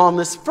sent them on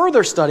this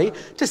further study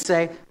to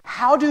say,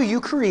 how do you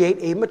create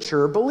a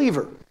mature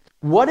believer?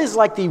 What is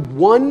like the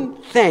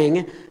one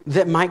thing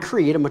that might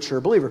create a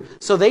mature believer?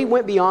 So they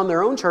went beyond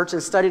their own church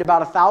and studied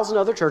about 1,000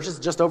 other churches,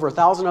 just over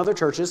 1,000 other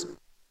churches,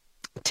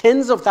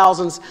 tens of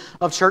thousands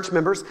of church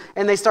members,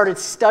 and they started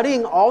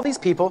studying all these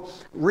people,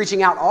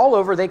 reaching out all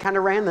over. They kind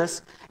of ran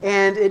this,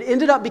 and it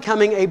ended up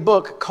becoming a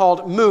book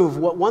called Move,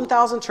 What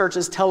 1,000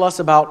 Churches Tell Us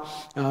About,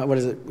 What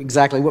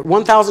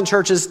 1,000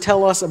 Churches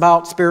Tell Us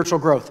About Spiritual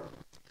Growth.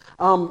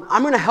 I'm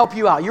going to help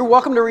you out. You're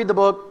welcome to read the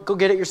book. Go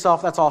get it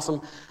yourself. That's awesome.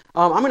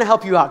 I'm going to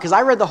help you out, because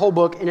I read the whole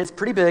book, and it's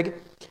pretty big,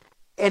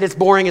 and it's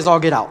boring as all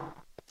get out.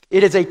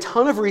 It is a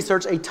ton of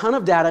research, a ton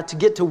of data to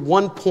get to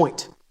one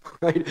point.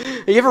 Right?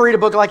 You ever read a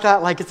book like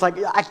that? Like it's like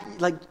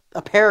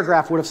a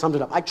paragraph would have summed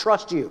it up. I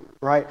trust you,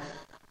 right?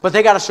 But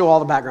they got to show all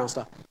the background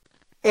stuff.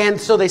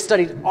 And so they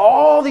studied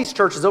all these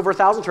churches, over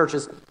 1,000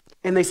 churches,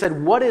 and they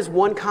said, what is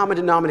one common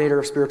denominator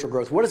of spiritual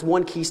growth? What is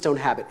one keystone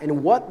habit?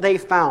 And what they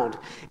found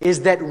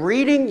is that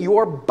reading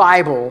your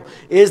Bible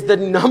is the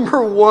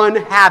number one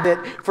habit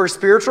for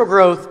spiritual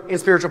growth and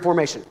spiritual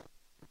formation.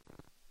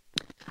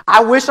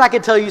 I wish I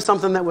could tell you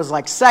something that was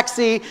like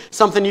sexy,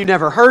 something you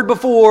never heard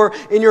before,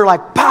 and you're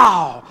like,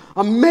 pow,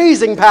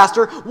 amazing,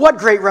 Pastor, what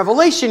great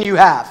revelation you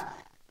have.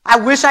 I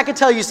wish I could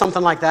tell you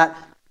something like that,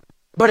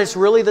 but it's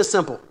really this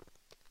simple.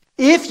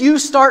 If you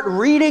start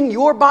reading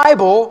your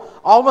Bible,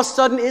 all of a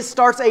sudden it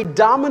starts a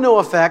domino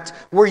effect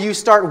where you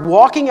start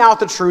walking out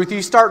the truth,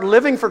 you start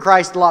living for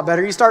Christ a lot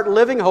better, you start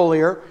living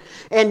holier.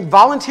 And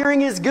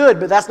volunteering is good,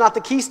 but that's not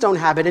the keystone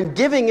habit. And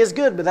giving is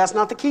good, but that's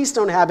not the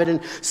keystone habit.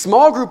 And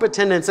small group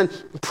attendance and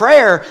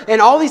prayer and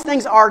all these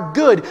things are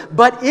good.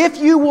 But if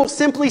you will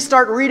simply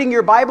start reading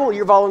your Bible,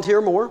 you'll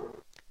volunteer more.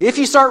 If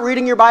you start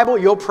reading your Bible,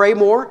 you'll pray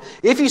more.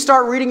 If you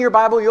start reading your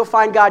Bible, you'll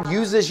find God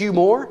uses you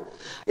more.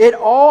 It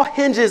all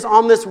hinges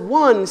on this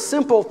one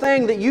simple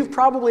thing that you've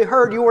probably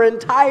heard your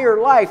entire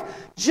life.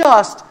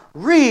 Just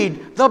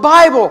read the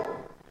Bible.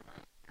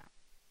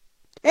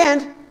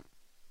 And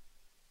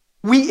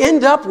we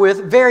end up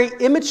with very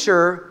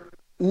immature,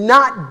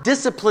 not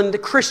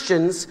disciplined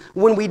Christians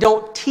when we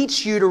don't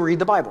teach you to read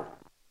the Bible.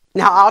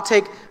 Now, I'll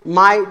take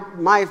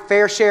my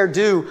fair share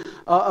due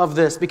of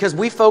this because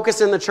we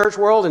focus in the church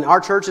world, and our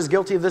church is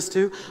guilty of this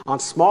too, on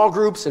small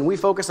groups, and we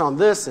focus on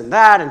this and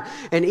that,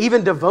 and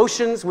even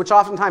devotions, which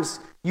oftentimes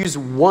use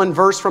one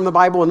verse from the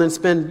Bible and then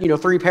spend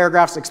 3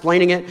 paragraphs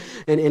explaining it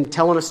and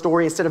telling a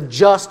story instead of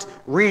just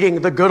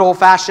reading the good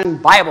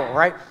old-fashioned Bible,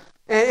 right?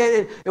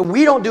 And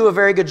we don't do a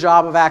very good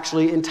job of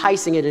actually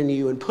enticing it into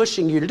you and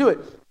pushing you to do it.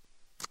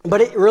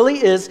 But it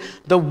really is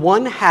the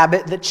one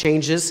habit that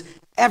changes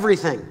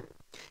everything.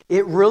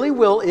 It really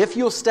will, if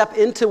you'll step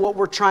into what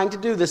we're trying to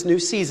do this new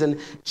season,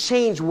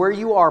 change where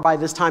you are by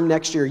this time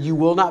next year. You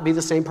will not be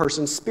the same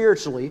person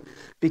spiritually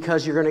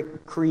because you're going to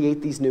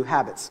create these new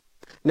habits.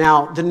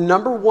 Now, the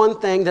number one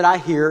thing that I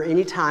hear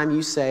anytime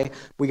you say,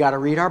 we got to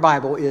read our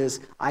Bible is,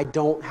 I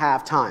don't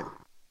have time.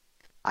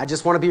 I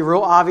just want to be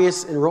real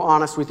obvious and real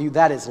honest with you.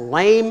 That is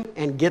lame,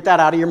 and get that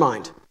out of your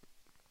mind.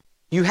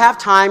 You have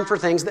time for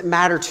things that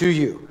matter to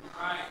you.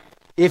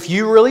 If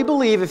you really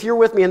believe, if you're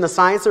with me, and the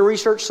science and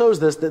research shows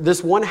this, that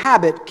this one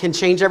habit can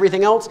change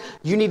everything else,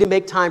 you need to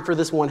make time for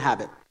this one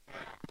habit.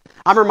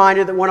 I'm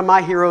reminded that one of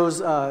my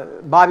heroes,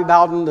 Bobby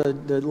Bowden,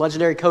 the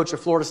legendary coach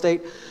of Florida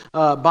State,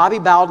 Bobby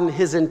Bowden,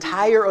 his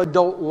entire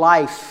adult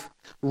life,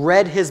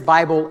 read his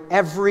Bible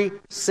every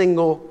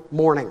single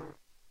morning.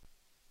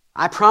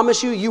 I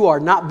promise you, you are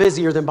not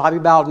busier than Bobby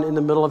Bowden in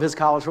the middle of his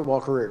college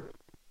football career.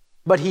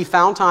 But he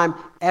found time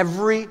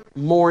every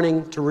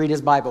morning to read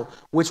his Bible,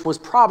 which was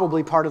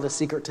probably part of the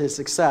secret to his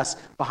success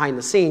behind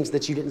the scenes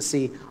that you didn't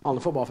see on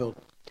the football field.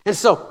 And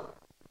so,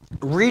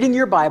 reading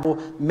your Bible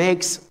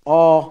makes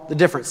all the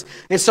difference.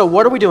 And so,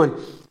 what are we doing?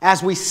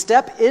 As we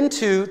step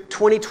into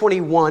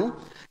 2021,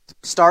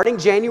 starting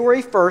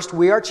January 1st,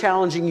 we are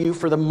challenging you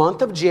for the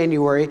month of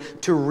January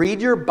to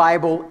read your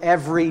Bible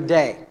every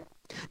day.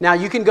 Now,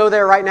 you can go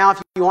there right now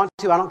if you want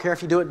to. I don't care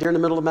if you do it during the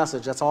middle of the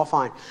message. That's all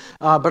fine.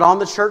 But on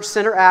the Church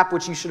Center app,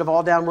 which you should have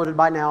all downloaded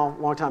by now,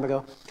 a long time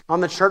ago,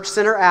 on the Church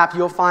Center app,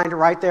 you'll find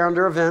right there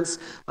under events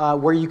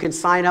where you can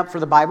sign up for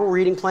the Bible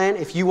reading plan.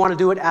 If you want to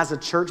do it as a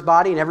church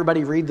body and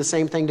everybody read the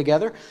same thing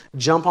together,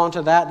 jump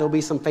onto that. There'll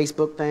be some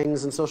Facebook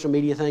things and social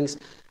media things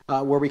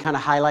where we kind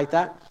of highlight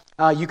that.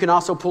 You can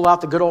also pull out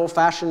the good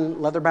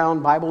old-fashioned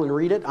leather-bound Bible and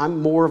read it.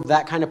 I'm more of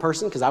that kind of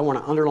person because I want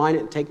to underline it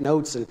and take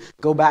notes and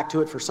go back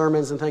to it for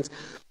sermons and things.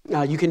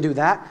 You can do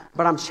that.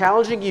 But I'm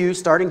challenging you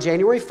starting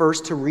January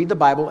 1st to read the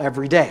Bible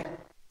every day.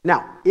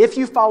 Now, if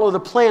you follow the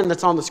plan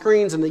that's on the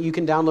screens and that you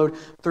can download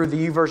through the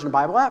YouVersion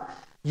Bible app,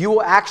 you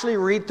will actually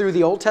read through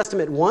the Old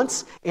Testament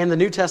once and the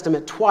New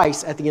Testament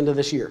twice at the end of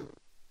this year.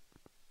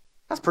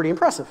 That's pretty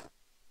impressive.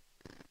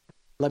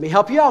 Let me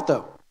help you out,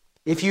 though.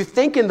 If you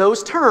think in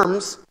those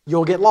terms,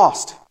 you'll get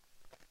lost.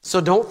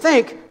 So don't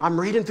think, I'm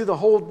reading through the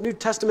whole New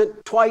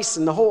Testament twice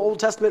and the whole Old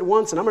Testament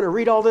once, and I'm going to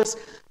read all this.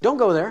 Don't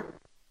go there.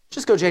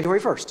 Just go January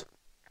 1st.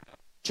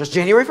 Just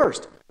January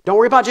 1st. Don't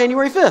worry about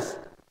January 5th.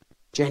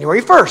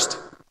 January 1st.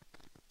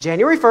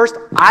 January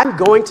 1st, I'm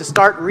going to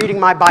start reading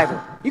my Bible.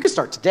 You can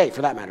start today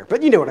for that matter,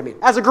 but you know what I mean.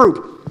 As a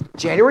group,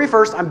 January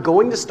 1st, I'm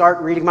going to start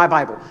reading my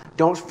Bible.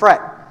 Don't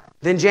fret.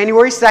 Then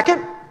January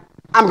 2nd,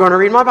 I'm going to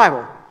read my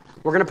Bible.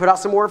 We're going to put out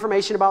some more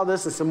information about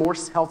this and some more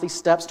healthy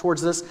steps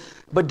towards this.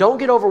 But don't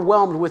get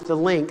overwhelmed with the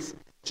length.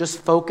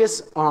 Just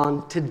focus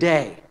on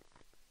today.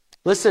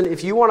 Listen,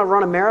 if you want to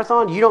run a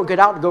marathon, you don't get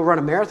out to go run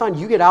a marathon.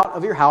 You get out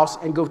of your house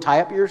and go tie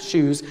up your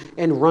shoes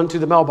and run to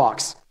the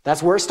mailbox.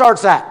 That's where it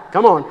starts at.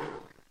 Come on.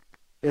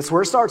 It's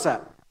where it starts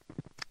at.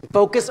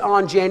 Focus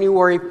on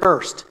January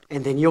 1st,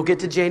 and then you'll get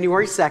to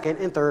January 2nd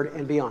and 3rd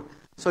and beyond.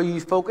 So you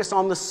focus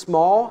on the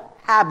small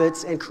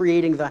habits and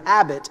creating the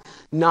habit,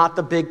 not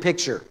the big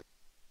picture.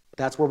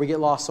 That's where we get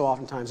lost so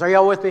oftentimes. Are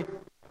y'all with me?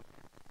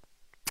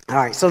 All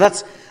right, so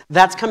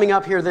that's coming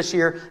up here this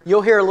year.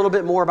 You'll hear a little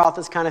bit more about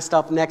this kind of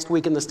stuff next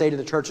week in the State of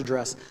the Church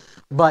address.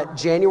 But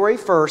January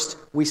 1st,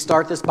 we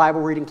start this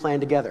Bible reading plan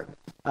together.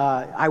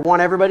 I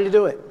want everybody to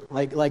do it,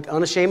 like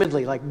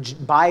unashamedly,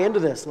 buy into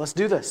this. Let's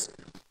do this.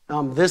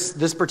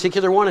 This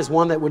particular one is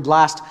one that would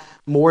last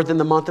more than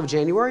the month of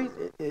January.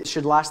 It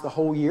should last the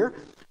whole year,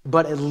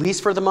 but at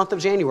least for the month of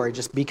January,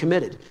 just be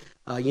committed.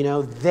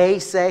 They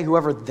say,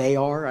 whoever they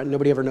are,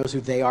 nobody ever knows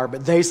who they are,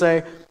 but they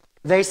say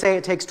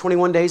it takes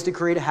 21 days to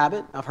create a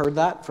habit. I've heard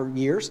that for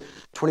years.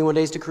 21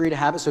 days to create a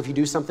habit. So if you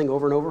do something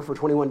over and over for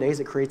 21 days,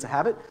 it creates a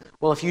habit.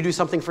 Well, if you do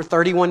something for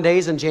 31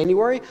 days in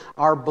January,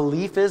 our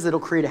belief is it'll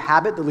create a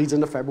habit that leads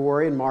into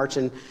February and March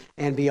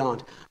and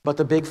beyond. But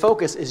the big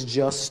focus is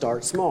just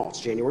start small. It's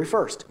January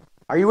 1st.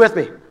 Are you with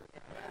me?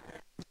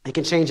 It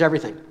can change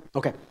everything.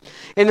 Okay.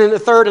 And then the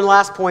third and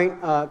last point,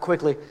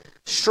 quickly,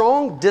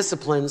 strong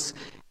disciplines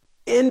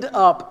end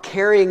up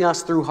carrying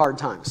us through hard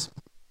times.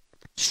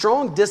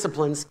 Strong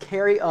disciplines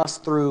carry us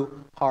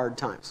through hard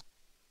times.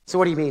 So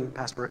what do you mean,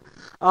 Pastor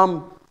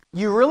Brent?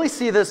 You really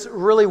see this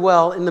really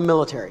well in the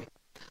military.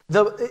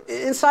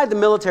 Inside the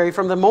military,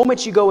 from the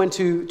moment you go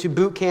into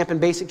boot camp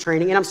and basic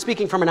training, and I'm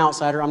speaking from an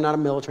outsider, I'm not a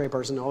military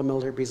person, all a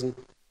military person,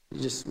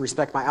 you just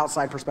respect my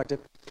outside perspective.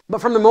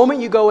 But from the moment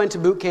you go into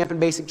boot camp and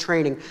basic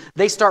training,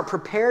 they start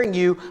preparing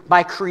you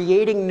by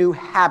creating new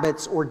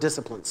habits or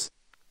disciplines.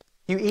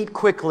 You eat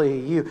quickly.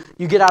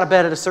 You get out of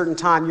bed at a certain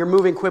time. You're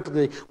moving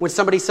quickly. When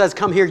somebody says,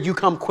 come here, you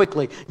come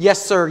quickly.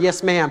 Yes, sir.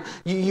 Yes, ma'am.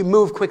 You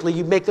move quickly.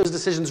 You make those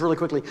decisions really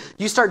quickly.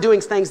 You start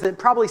doing things that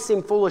probably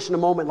seem foolish in a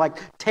moment, like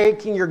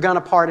taking your gun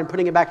apart and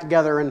putting it back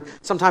together. And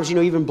sometimes,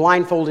 even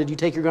blindfolded, you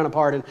take your gun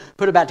apart and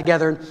put it back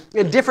together.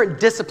 And different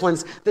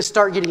disciplines that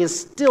start getting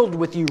instilled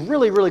with you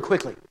really, really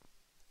quickly.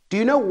 Do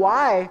you know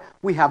why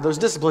we have those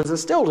disciplines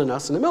instilled in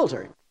us in the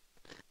military?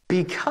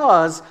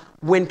 Because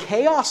when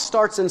chaos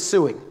starts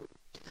ensuing,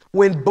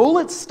 when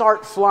bullets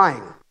start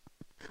flying,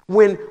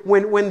 when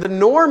the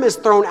norm is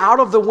thrown out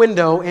of the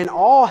window and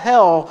all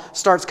hell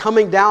starts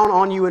coming down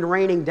on you and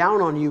raining down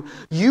on you,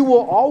 you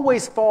will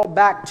always fall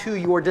back to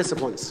your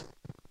disciplines.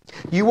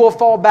 You will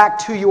fall back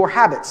to your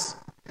habits.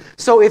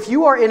 So if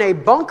you are in a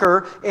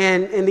bunker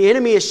and the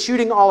enemy is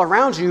shooting all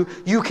around you,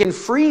 you can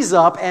freeze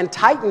up and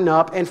tighten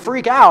up and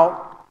freak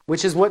out,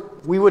 which is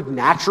what we would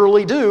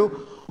naturally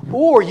do,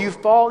 or you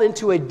fall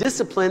into a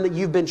discipline that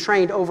you've been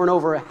trained over and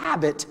over, a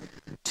habit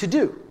to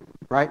do,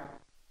 right?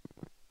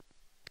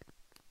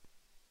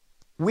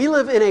 We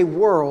live in a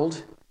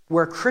world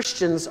where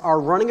Christians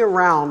are running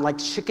around like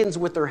chickens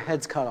with their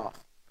heads cut off.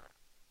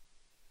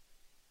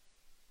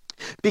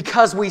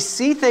 Because we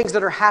see things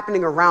that are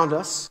happening around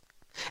us,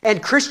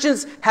 and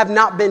Christians have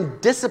not been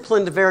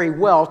disciplined very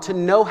well to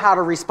know how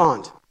to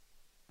respond.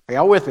 Are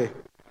y'all with me?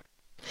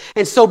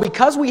 And so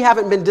because we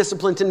haven't been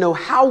disciplined to know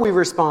how we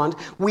respond,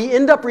 we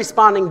end up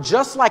responding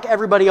just like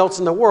everybody else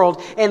in the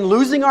world and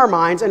losing our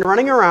minds and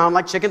running around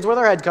like chickens with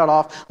our head cut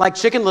off, like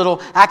Chicken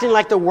Little, acting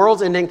like the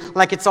world's ending,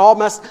 like it's all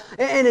messed.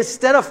 And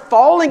instead of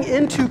falling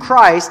into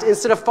Christ,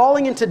 instead of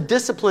falling into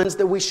disciplines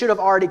that we should have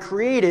already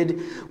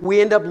created,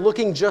 we end up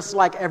looking just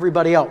like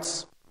everybody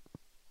else.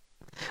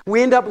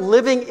 We end up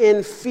living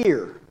in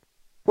fear.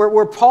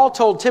 Where Paul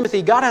told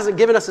Timothy, God hasn't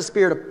given us a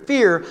spirit of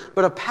fear,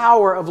 but a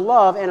power of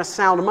love and a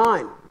sound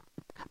mind.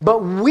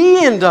 But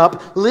we end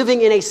up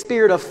living in a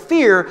spirit of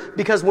fear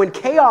because when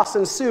chaos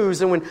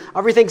ensues and when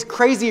everything's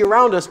crazy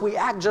around us, we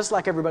act just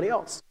like everybody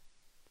else.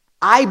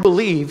 I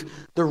believe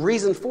the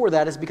reason for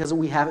that is because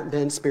we haven't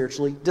been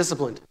spiritually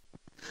disciplined.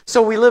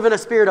 So we live in a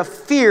spirit of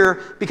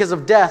fear because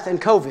of death and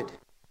COVID.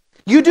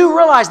 You do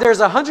realize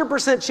there's a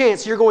 100%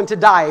 chance you're going to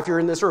die if you're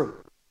in this room.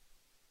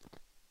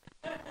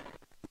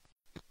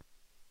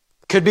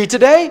 Could be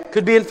today,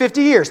 could be in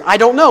 50 years. I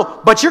don't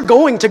know, but you're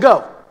going to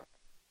go.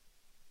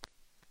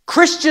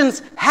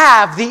 Christians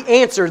have the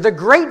answer. The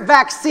great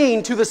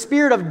vaccine to the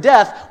spirit of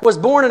death was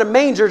born in a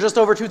manger just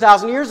over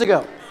 2,000 years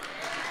ago.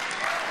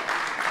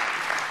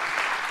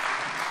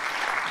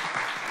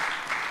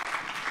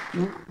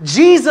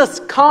 Jesus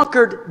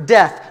conquered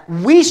death.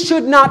 We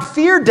should not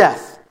fear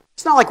death.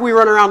 It's not like we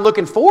run around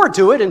looking forward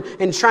to it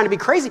and trying to be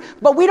crazy,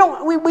 but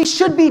we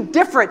should be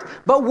different,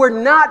 but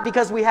we're not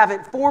because we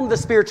haven't formed the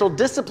spiritual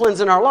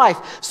disciplines in our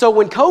life. So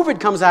when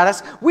COVID comes at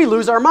us, we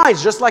lose our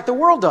minds just like the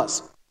world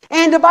does.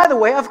 And by the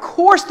way, of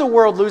course the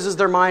world loses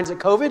their minds at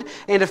COVID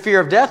and a fear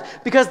of death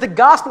because the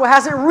gospel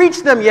hasn't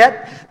reached them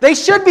yet. They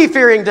should be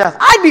fearing death.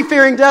 I'd be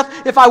fearing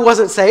death if I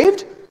wasn't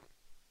saved.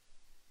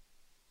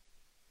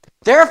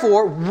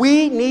 Therefore,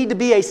 we need to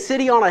be a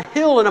city on a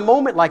hill in a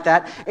moment like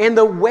that, and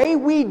the way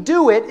we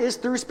do it is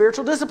through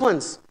spiritual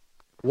disciplines.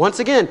 Once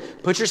again,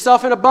 put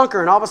yourself in a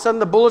bunker and all of a sudden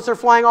the bullets are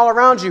flying all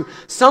around you.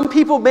 Some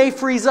people may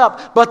freeze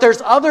up, but there's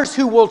others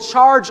who will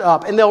charge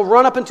up and they'll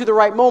run up into the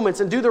right moments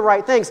and do the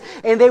right things,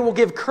 and they will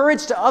give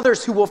courage to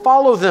others who will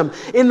follow them.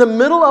 In the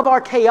middle of our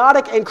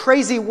chaotic and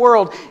crazy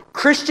world,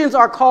 Christians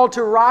are called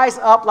to rise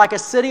up like a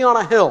city on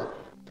a hill.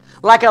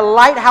 Like a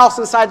lighthouse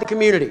inside the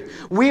community.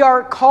 We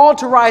are called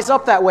to rise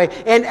up that way.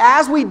 And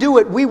as we do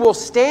it, we will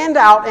stand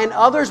out and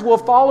others will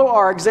follow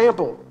our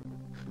example.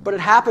 But it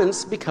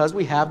happens because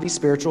we have these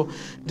spiritual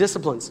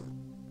disciplines.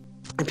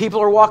 And people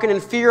are walking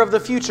in fear of the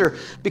future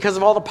because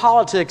of all the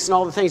politics and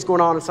all the things going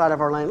on inside of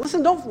our land.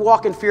 Listen, don't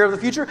walk in fear of the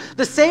future.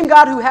 The same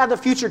God who had the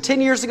future 10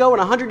 years ago and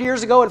 100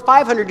 years ago and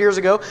 500 years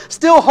ago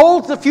still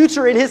holds the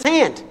future in his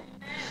hand.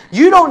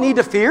 You don't need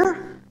to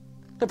fear.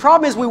 The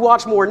problem is we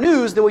watch more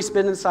news than we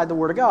spend inside the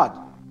Word of God.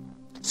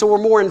 So we're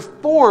more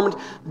informed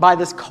by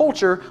this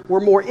culture.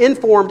 We're more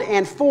informed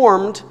and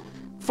formed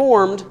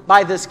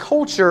by this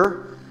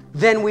culture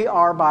than we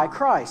are by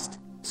Christ.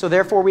 So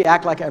therefore we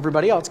act like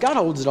everybody else. God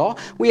holds it all.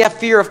 We have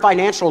fear of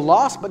financial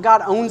loss, but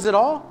God owns it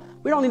all.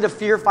 We don't need to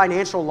fear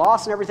financial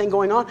loss and everything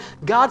going on.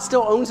 God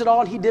still owns it all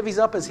and he divvies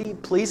up as he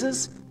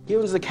pleases. He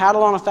owns the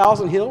cattle on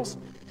 1,000 hills.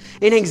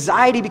 And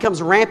anxiety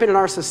becomes rampant in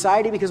our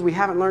society because we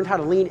haven't learned how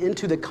to lean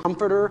into the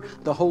Comforter,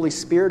 the Holy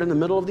Spirit in the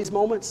middle of these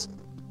moments.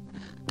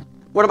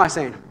 What am I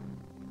saying?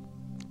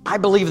 I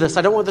believe this.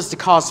 I don't want this to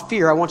cause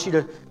fear. I want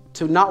you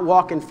to not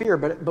walk in fear,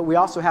 but we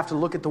also have to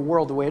look at the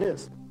world the way it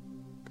is.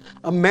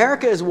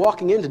 America is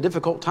walking into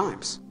difficult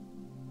times.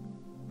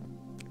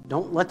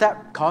 Don't let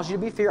that cause you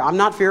to be fearful. I'm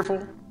not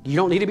fearful. You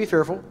don't need to be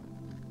fearful.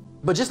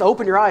 But just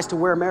open your eyes to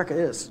where America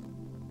is.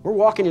 We're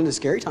walking into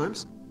scary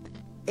times.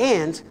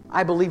 And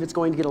I believe it's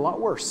going to get a lot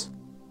worse.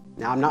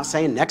 Now, I'm not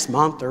saying next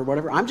month or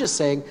whatever. I'm just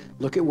saying,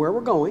 look at where we're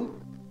going.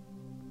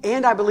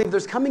 And I believe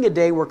there's coming a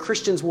day where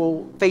Christians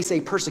will face a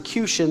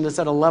persecution that's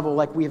at a level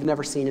like we have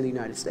never seen in the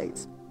United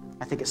States.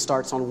 I think it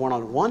starts on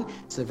one-on-one.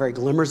 It's the very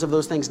glimmers of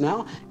those things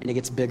now, and it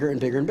gets bigger and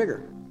bigger and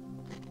bigger.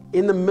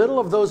 In the middle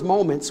of those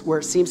moments where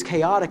it seems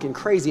chaotic and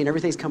crazy and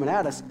everything's coming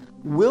at us,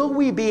 will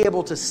we be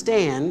able to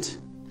stand?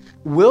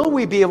 Will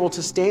we be able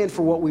to stand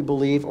for what we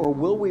believe, or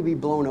will we be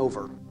blown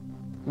over?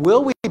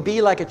 Will we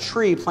be like a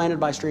tree planted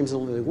by streams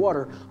of living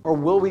water, or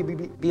will we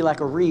be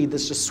like a reed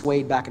that's just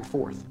swayed back and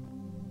forth?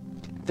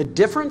 The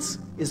difference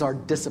is our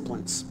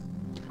disciplines.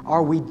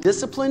 Are we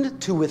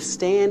disciplined to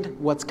withstand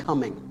what's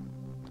coming?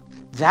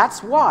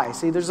 That's why,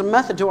 see, there's a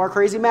method to our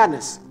crazy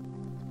madness.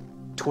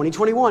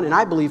 2021, and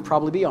I believe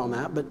probably beyond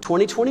that, but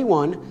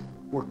 2021,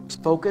 we're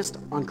focused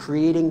on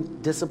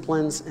creating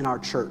disciplines in our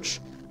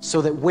church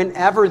so that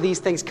whenever these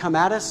things come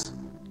at us,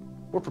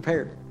 we're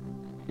prepared.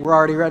 We're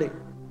already ready.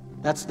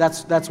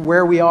 That's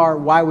where we are,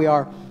 why we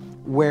are,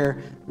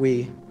 where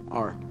we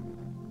are.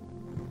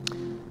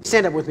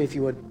 Stand up with me if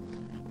you would.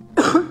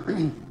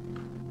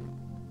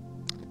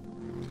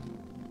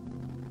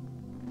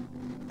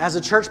 As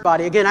a church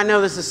body, again, I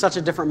know this is such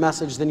a different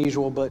message than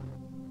usual, but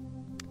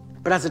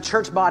as a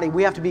church body,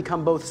 we have to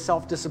become both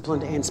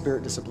self-disciplined and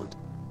spirit-disciplined.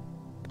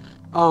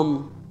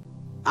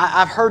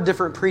 I've heard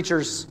different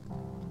preachers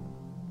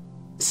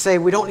say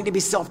we don't need to be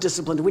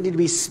self-disciplined, we need to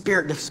be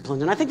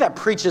spirit-disciplined, and I think that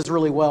preaches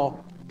really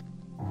well.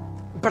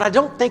 But I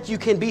don't think you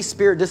can be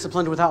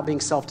spirit-disciplined without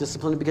being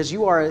self-disciplined, because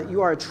you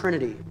are a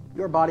trinity.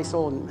 You are body,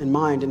 soul, and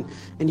mind,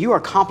 and you are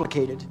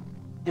complicated.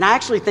 And I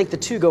actually think the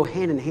two go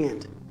hand in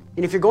hand.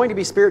 And if you're going to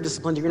be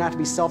spirit-disciplined, you're going to have to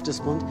be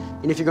self-disciplined.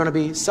 And if you're going to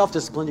be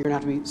self-disciplined, you're going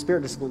to have to be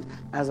spirit-disciplined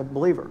as a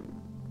believer.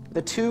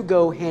 The two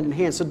go hand in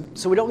hand.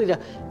 So we don't need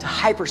to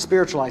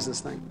hyper-spiritualize this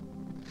thing.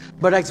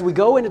 But as we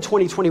go into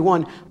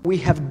 2021, we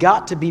have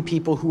got to be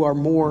people who are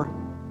more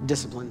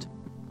disciplined.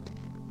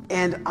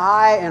 And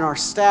I and our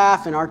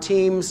staff and our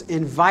teams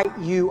invite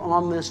you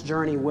on this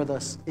journey with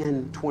us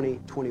in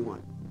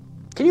 2021.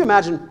 Can you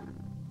imagine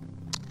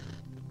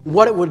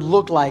what it would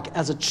look like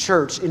as a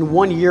church in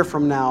 1 year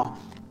from now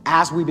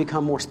as we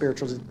become more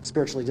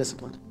spiritually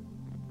disciplined?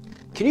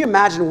 Can you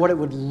imagine what it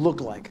would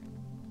look like?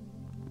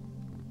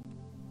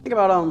 Think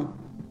about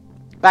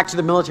back to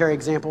the military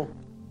example.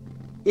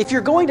 If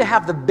you're going to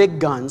have the big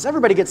guns,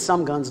 everybody gets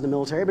some guns in the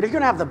military, but if you're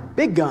going to have the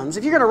big guns,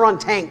 if you're going to run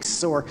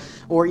tanks or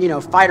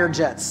fighter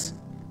jets,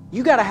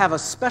 you got to have a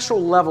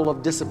special level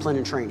of discipline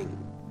and training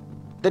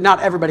that not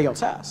everybody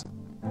else has.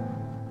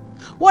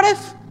 What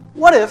if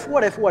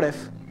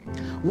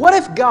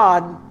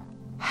God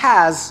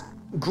has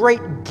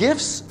great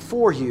gifts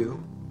for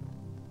you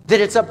that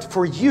it's up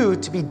for you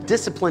to be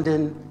disciplined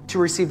in to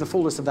receive the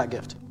fullness of that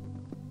gift?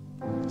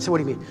 So what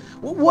do you mean?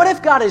 What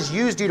if God has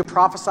used you to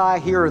prophesy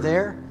here or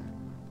there,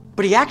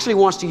 but he actually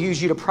wants to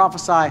use you to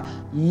prophesy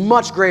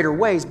much greater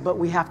ways, but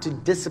we have to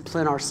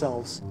discipline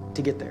ourselves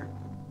to get there?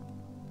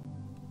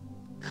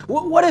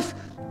 What if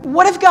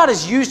God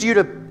has used you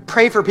to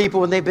pray for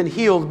people when they've been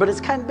healed, but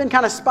it's been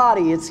kind of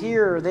spotty, it's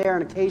here or there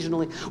and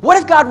occasionally? What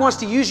if God wants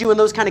to use you in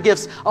those kind of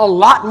gifts a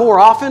lot more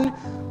often,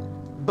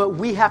 but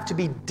we have to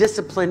be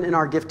disciplined in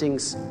our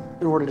giftings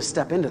in order to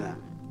step into that?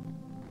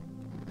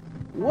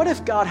 What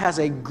if God has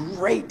a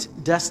great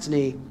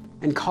destiny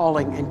and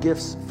calling and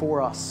gifts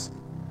for us,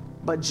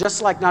 but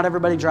just like not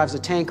everybody drives a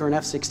tank or an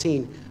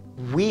F-16,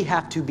 we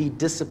have to be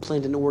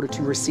disciplined in order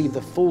to receive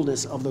the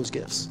fullness of those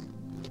gifts?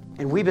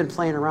 And we've been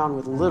playing around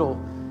with little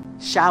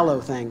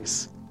shallow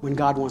things when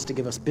God wants to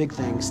give us big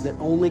things that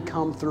only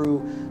come through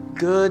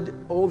good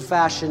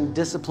old-fashioned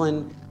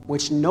discipline,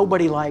 which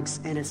nobody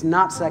likes, and it's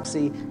not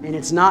sexy and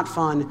it's not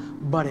fun,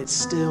 but it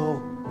still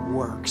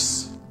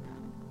works.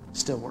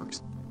 Still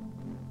works.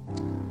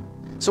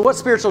 So what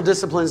spiritual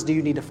disciplines do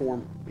you need to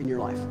form in your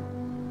life?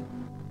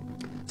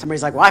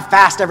 Somebody's like, well, I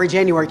fast every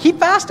January. Keep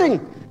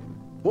fasting.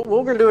 We're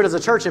going to do it as a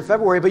church in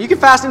February, but you can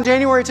fast in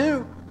January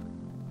too.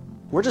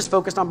 We're just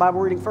focused on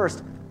Bible reading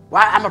first.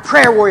 Well, I'm a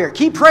prayer warrior.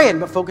 Keep praying,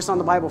 but focus on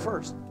the Bible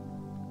first.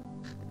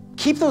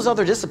 Keep those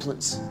other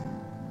disciplines,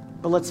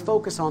 but let's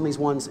focus on these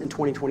ones in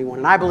 2021.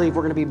 And I believe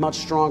we're going to be much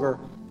stronger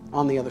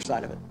on the other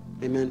side of it.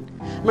 Amen.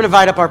 I'm going to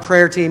invite up our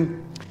prayer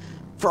team.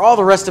 For all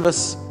the rest of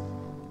us,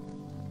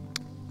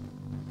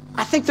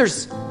 I think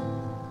there's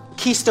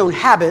keystone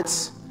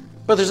habits,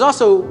 but there's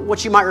also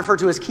what you might refer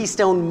to as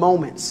keystone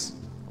moments.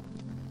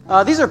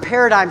 These are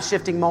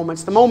paradigm-shifting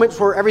moments, the moments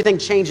where everything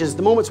changes,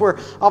 the moments where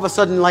all of a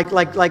sudden, like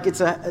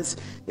it's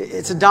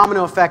a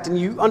domino effect, and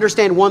you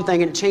understand one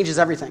thing and it changes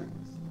everything.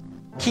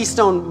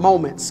 Keystone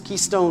moments,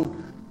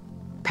 keystone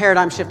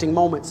paradigm-shifting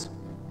moments.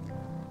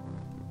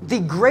 The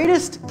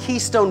greatest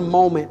keystone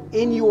moment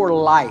in your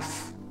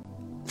life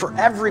for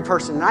every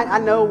person, and I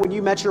know when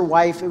you met your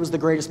wife, it was the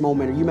greatest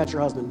moment, or you met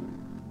your husband.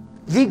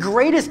 The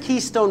greatest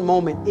keystone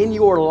moment in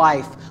your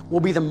life will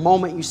be the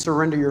moment you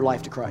surrender your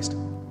life to Christ.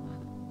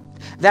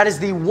 That is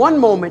the one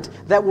moment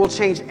that will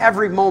change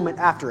every moment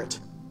after it.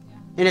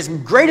 And as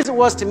great as it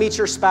was to meet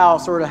your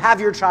spouse or to have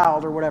your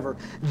child or whatever,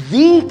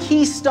 the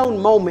keystone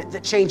moment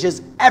that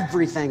changes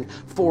everything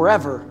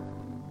forever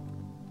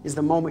is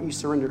the moment you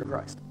surrender to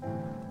Christ.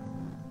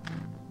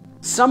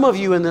 Some of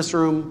you in this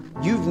room,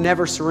 you've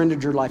never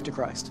surrendered your life to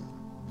Christ.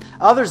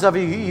 Others of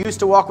you, you used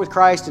to walk with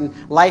Christ and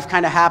life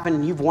kind of happened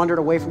and you've wandered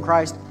away from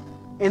Christ.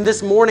 And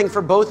this morning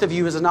for both of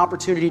you is an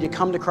opportunity to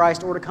come to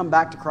Christ or to come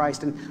back to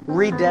Christ and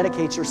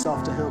rededicate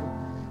yourself to Him.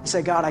 You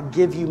say, God, I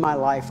give you my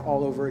life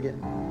all over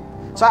again.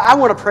 So I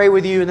want to pray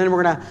with you, and then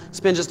we're going to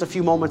spend just a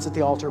few moments at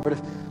the altar. But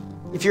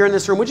if you're in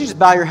this room, would you just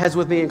bow your heads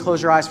with me and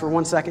close your eyes for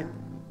 1 second?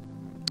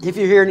 If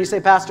you're here and you say,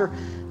 Pastor,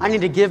 I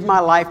need to give my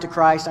life to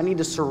Christ. I need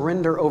to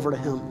surrender over to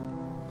Him.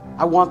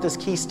 I want this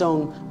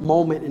keystone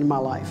moment in my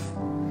life.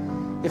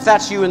 If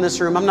that's you in this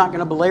room, I'm not going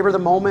to belabor the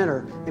moment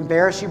or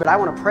embarrass you, but I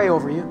want to pray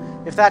over you.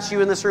 If that's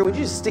you in this room, would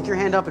you just stick your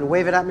hand up and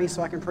wave it at me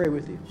so I can pray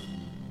with you?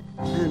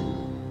 Amen.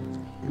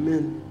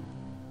 Amen.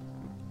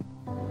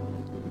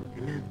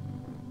 Amen.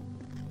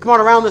 Come on,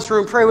 around this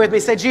room, pray with me.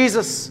 Say,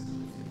 Jesus,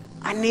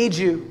 I need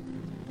you.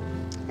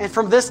 And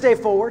from this day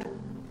forward,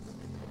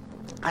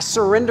 I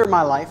surrender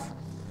my life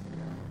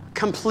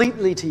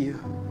completely to you.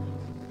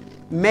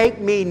 Make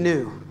me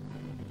new,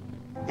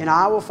 and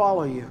I will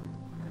follow you.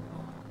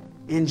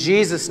 In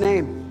Jesus'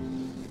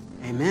 name,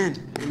 amen.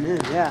 Amen.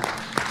 Yeah.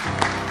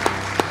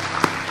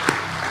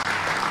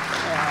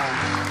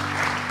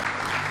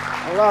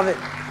 I love it.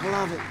 I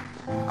love it.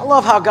 I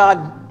love how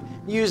God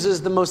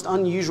uses the most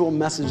unusual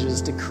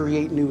messages to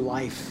create new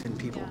life in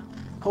people.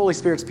 Holy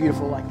Spirit's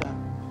beautiful like that.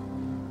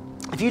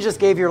 If you just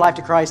gave your life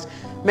to Christ,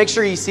 make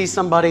sure you see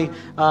somebody.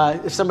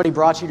 If somebody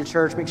brought you to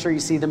church, make sure you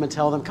see them and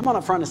tell them. Come on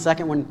up front in a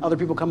second when other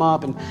people come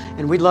up,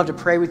 and we'd love to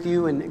pray with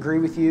you and agree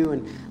with you.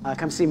 And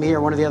come see me or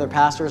one of the other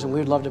pastors, and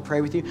we'd love to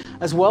pray with you.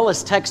 As well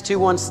as text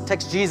Jesus to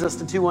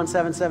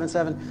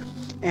 21777.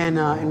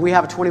 And we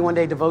have a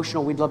 21-day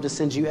devotional we'd love to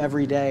send you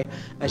every day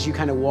as you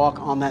kind of walk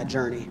on that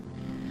journey.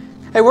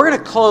 Hey, we're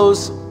going to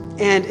close.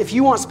 And if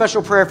you want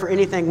special prayer for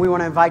anything, we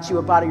want to invite you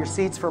up out of your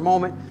seats for a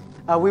moment.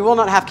 We will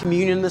not have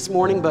communion this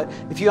morning, but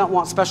if you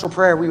want special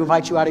prayer, we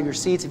invite you out of your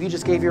seats. If you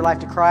just gave your life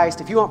to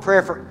Christ, if you want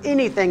prayer for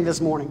anything this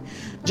morning,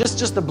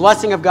 just the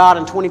blessing of God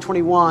in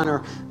 2021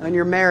 or in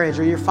your marriage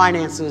or your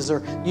finances,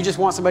 or you just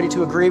want somebody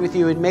to agree with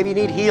you and maybe you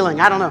need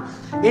healing, I don't know.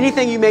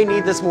 Anything you may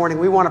need this morning,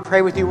 we want to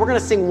pray with you. We're going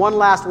to sing one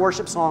last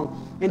worship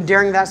song, and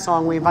during that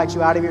song, we invite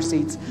you out of your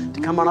seats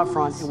to come on up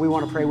front, and we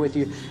want to pray with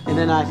you. And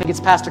then I think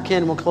it's Pastor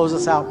Ken will close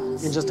us out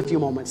in just a few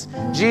moments.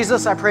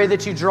 Jesus, I pray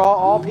that you draw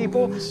all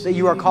people that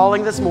you are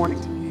calling this morning.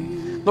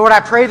 Lord,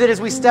 I pray that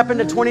as we step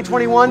into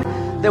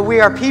 2021, that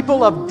we are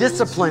people of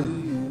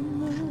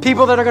discipline.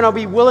 People that are going to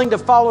be willing to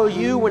follow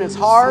you when it's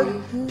hard.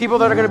 People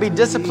that are going to be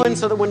disciplined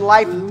so that when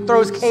life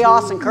throws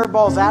chaos and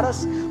curveballs at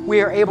us,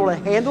 we are able to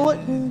handle it.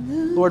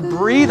 Lord,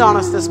 breathe on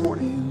us this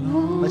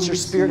morning. Let your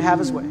Spirit have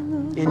His way.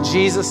 In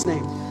Jesus'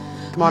 name.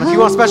 Come on, if you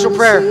want special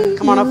prayer,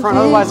 come on up front.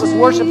 Otherwise, let's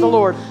worship the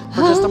Lord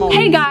for just a moment.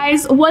 Hey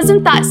guys,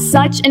 wasn't that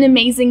such an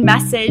amazing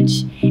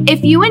message?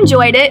 If you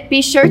enjoyed it,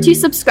 be sure to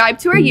subscribe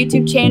to our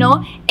YouTube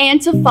channel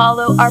and to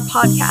follow our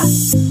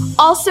podcast.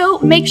 Also,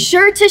 make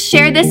sure to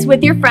share this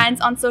with your friends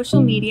on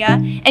social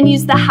media and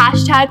use the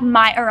hashtag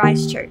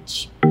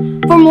 #MyAriseChurch.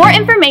 For more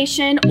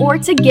information or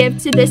to give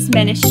to this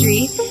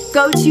ministry,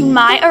 go to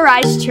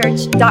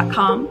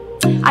myarisechurch.com.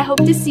 I hope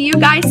to see you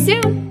guys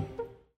soon.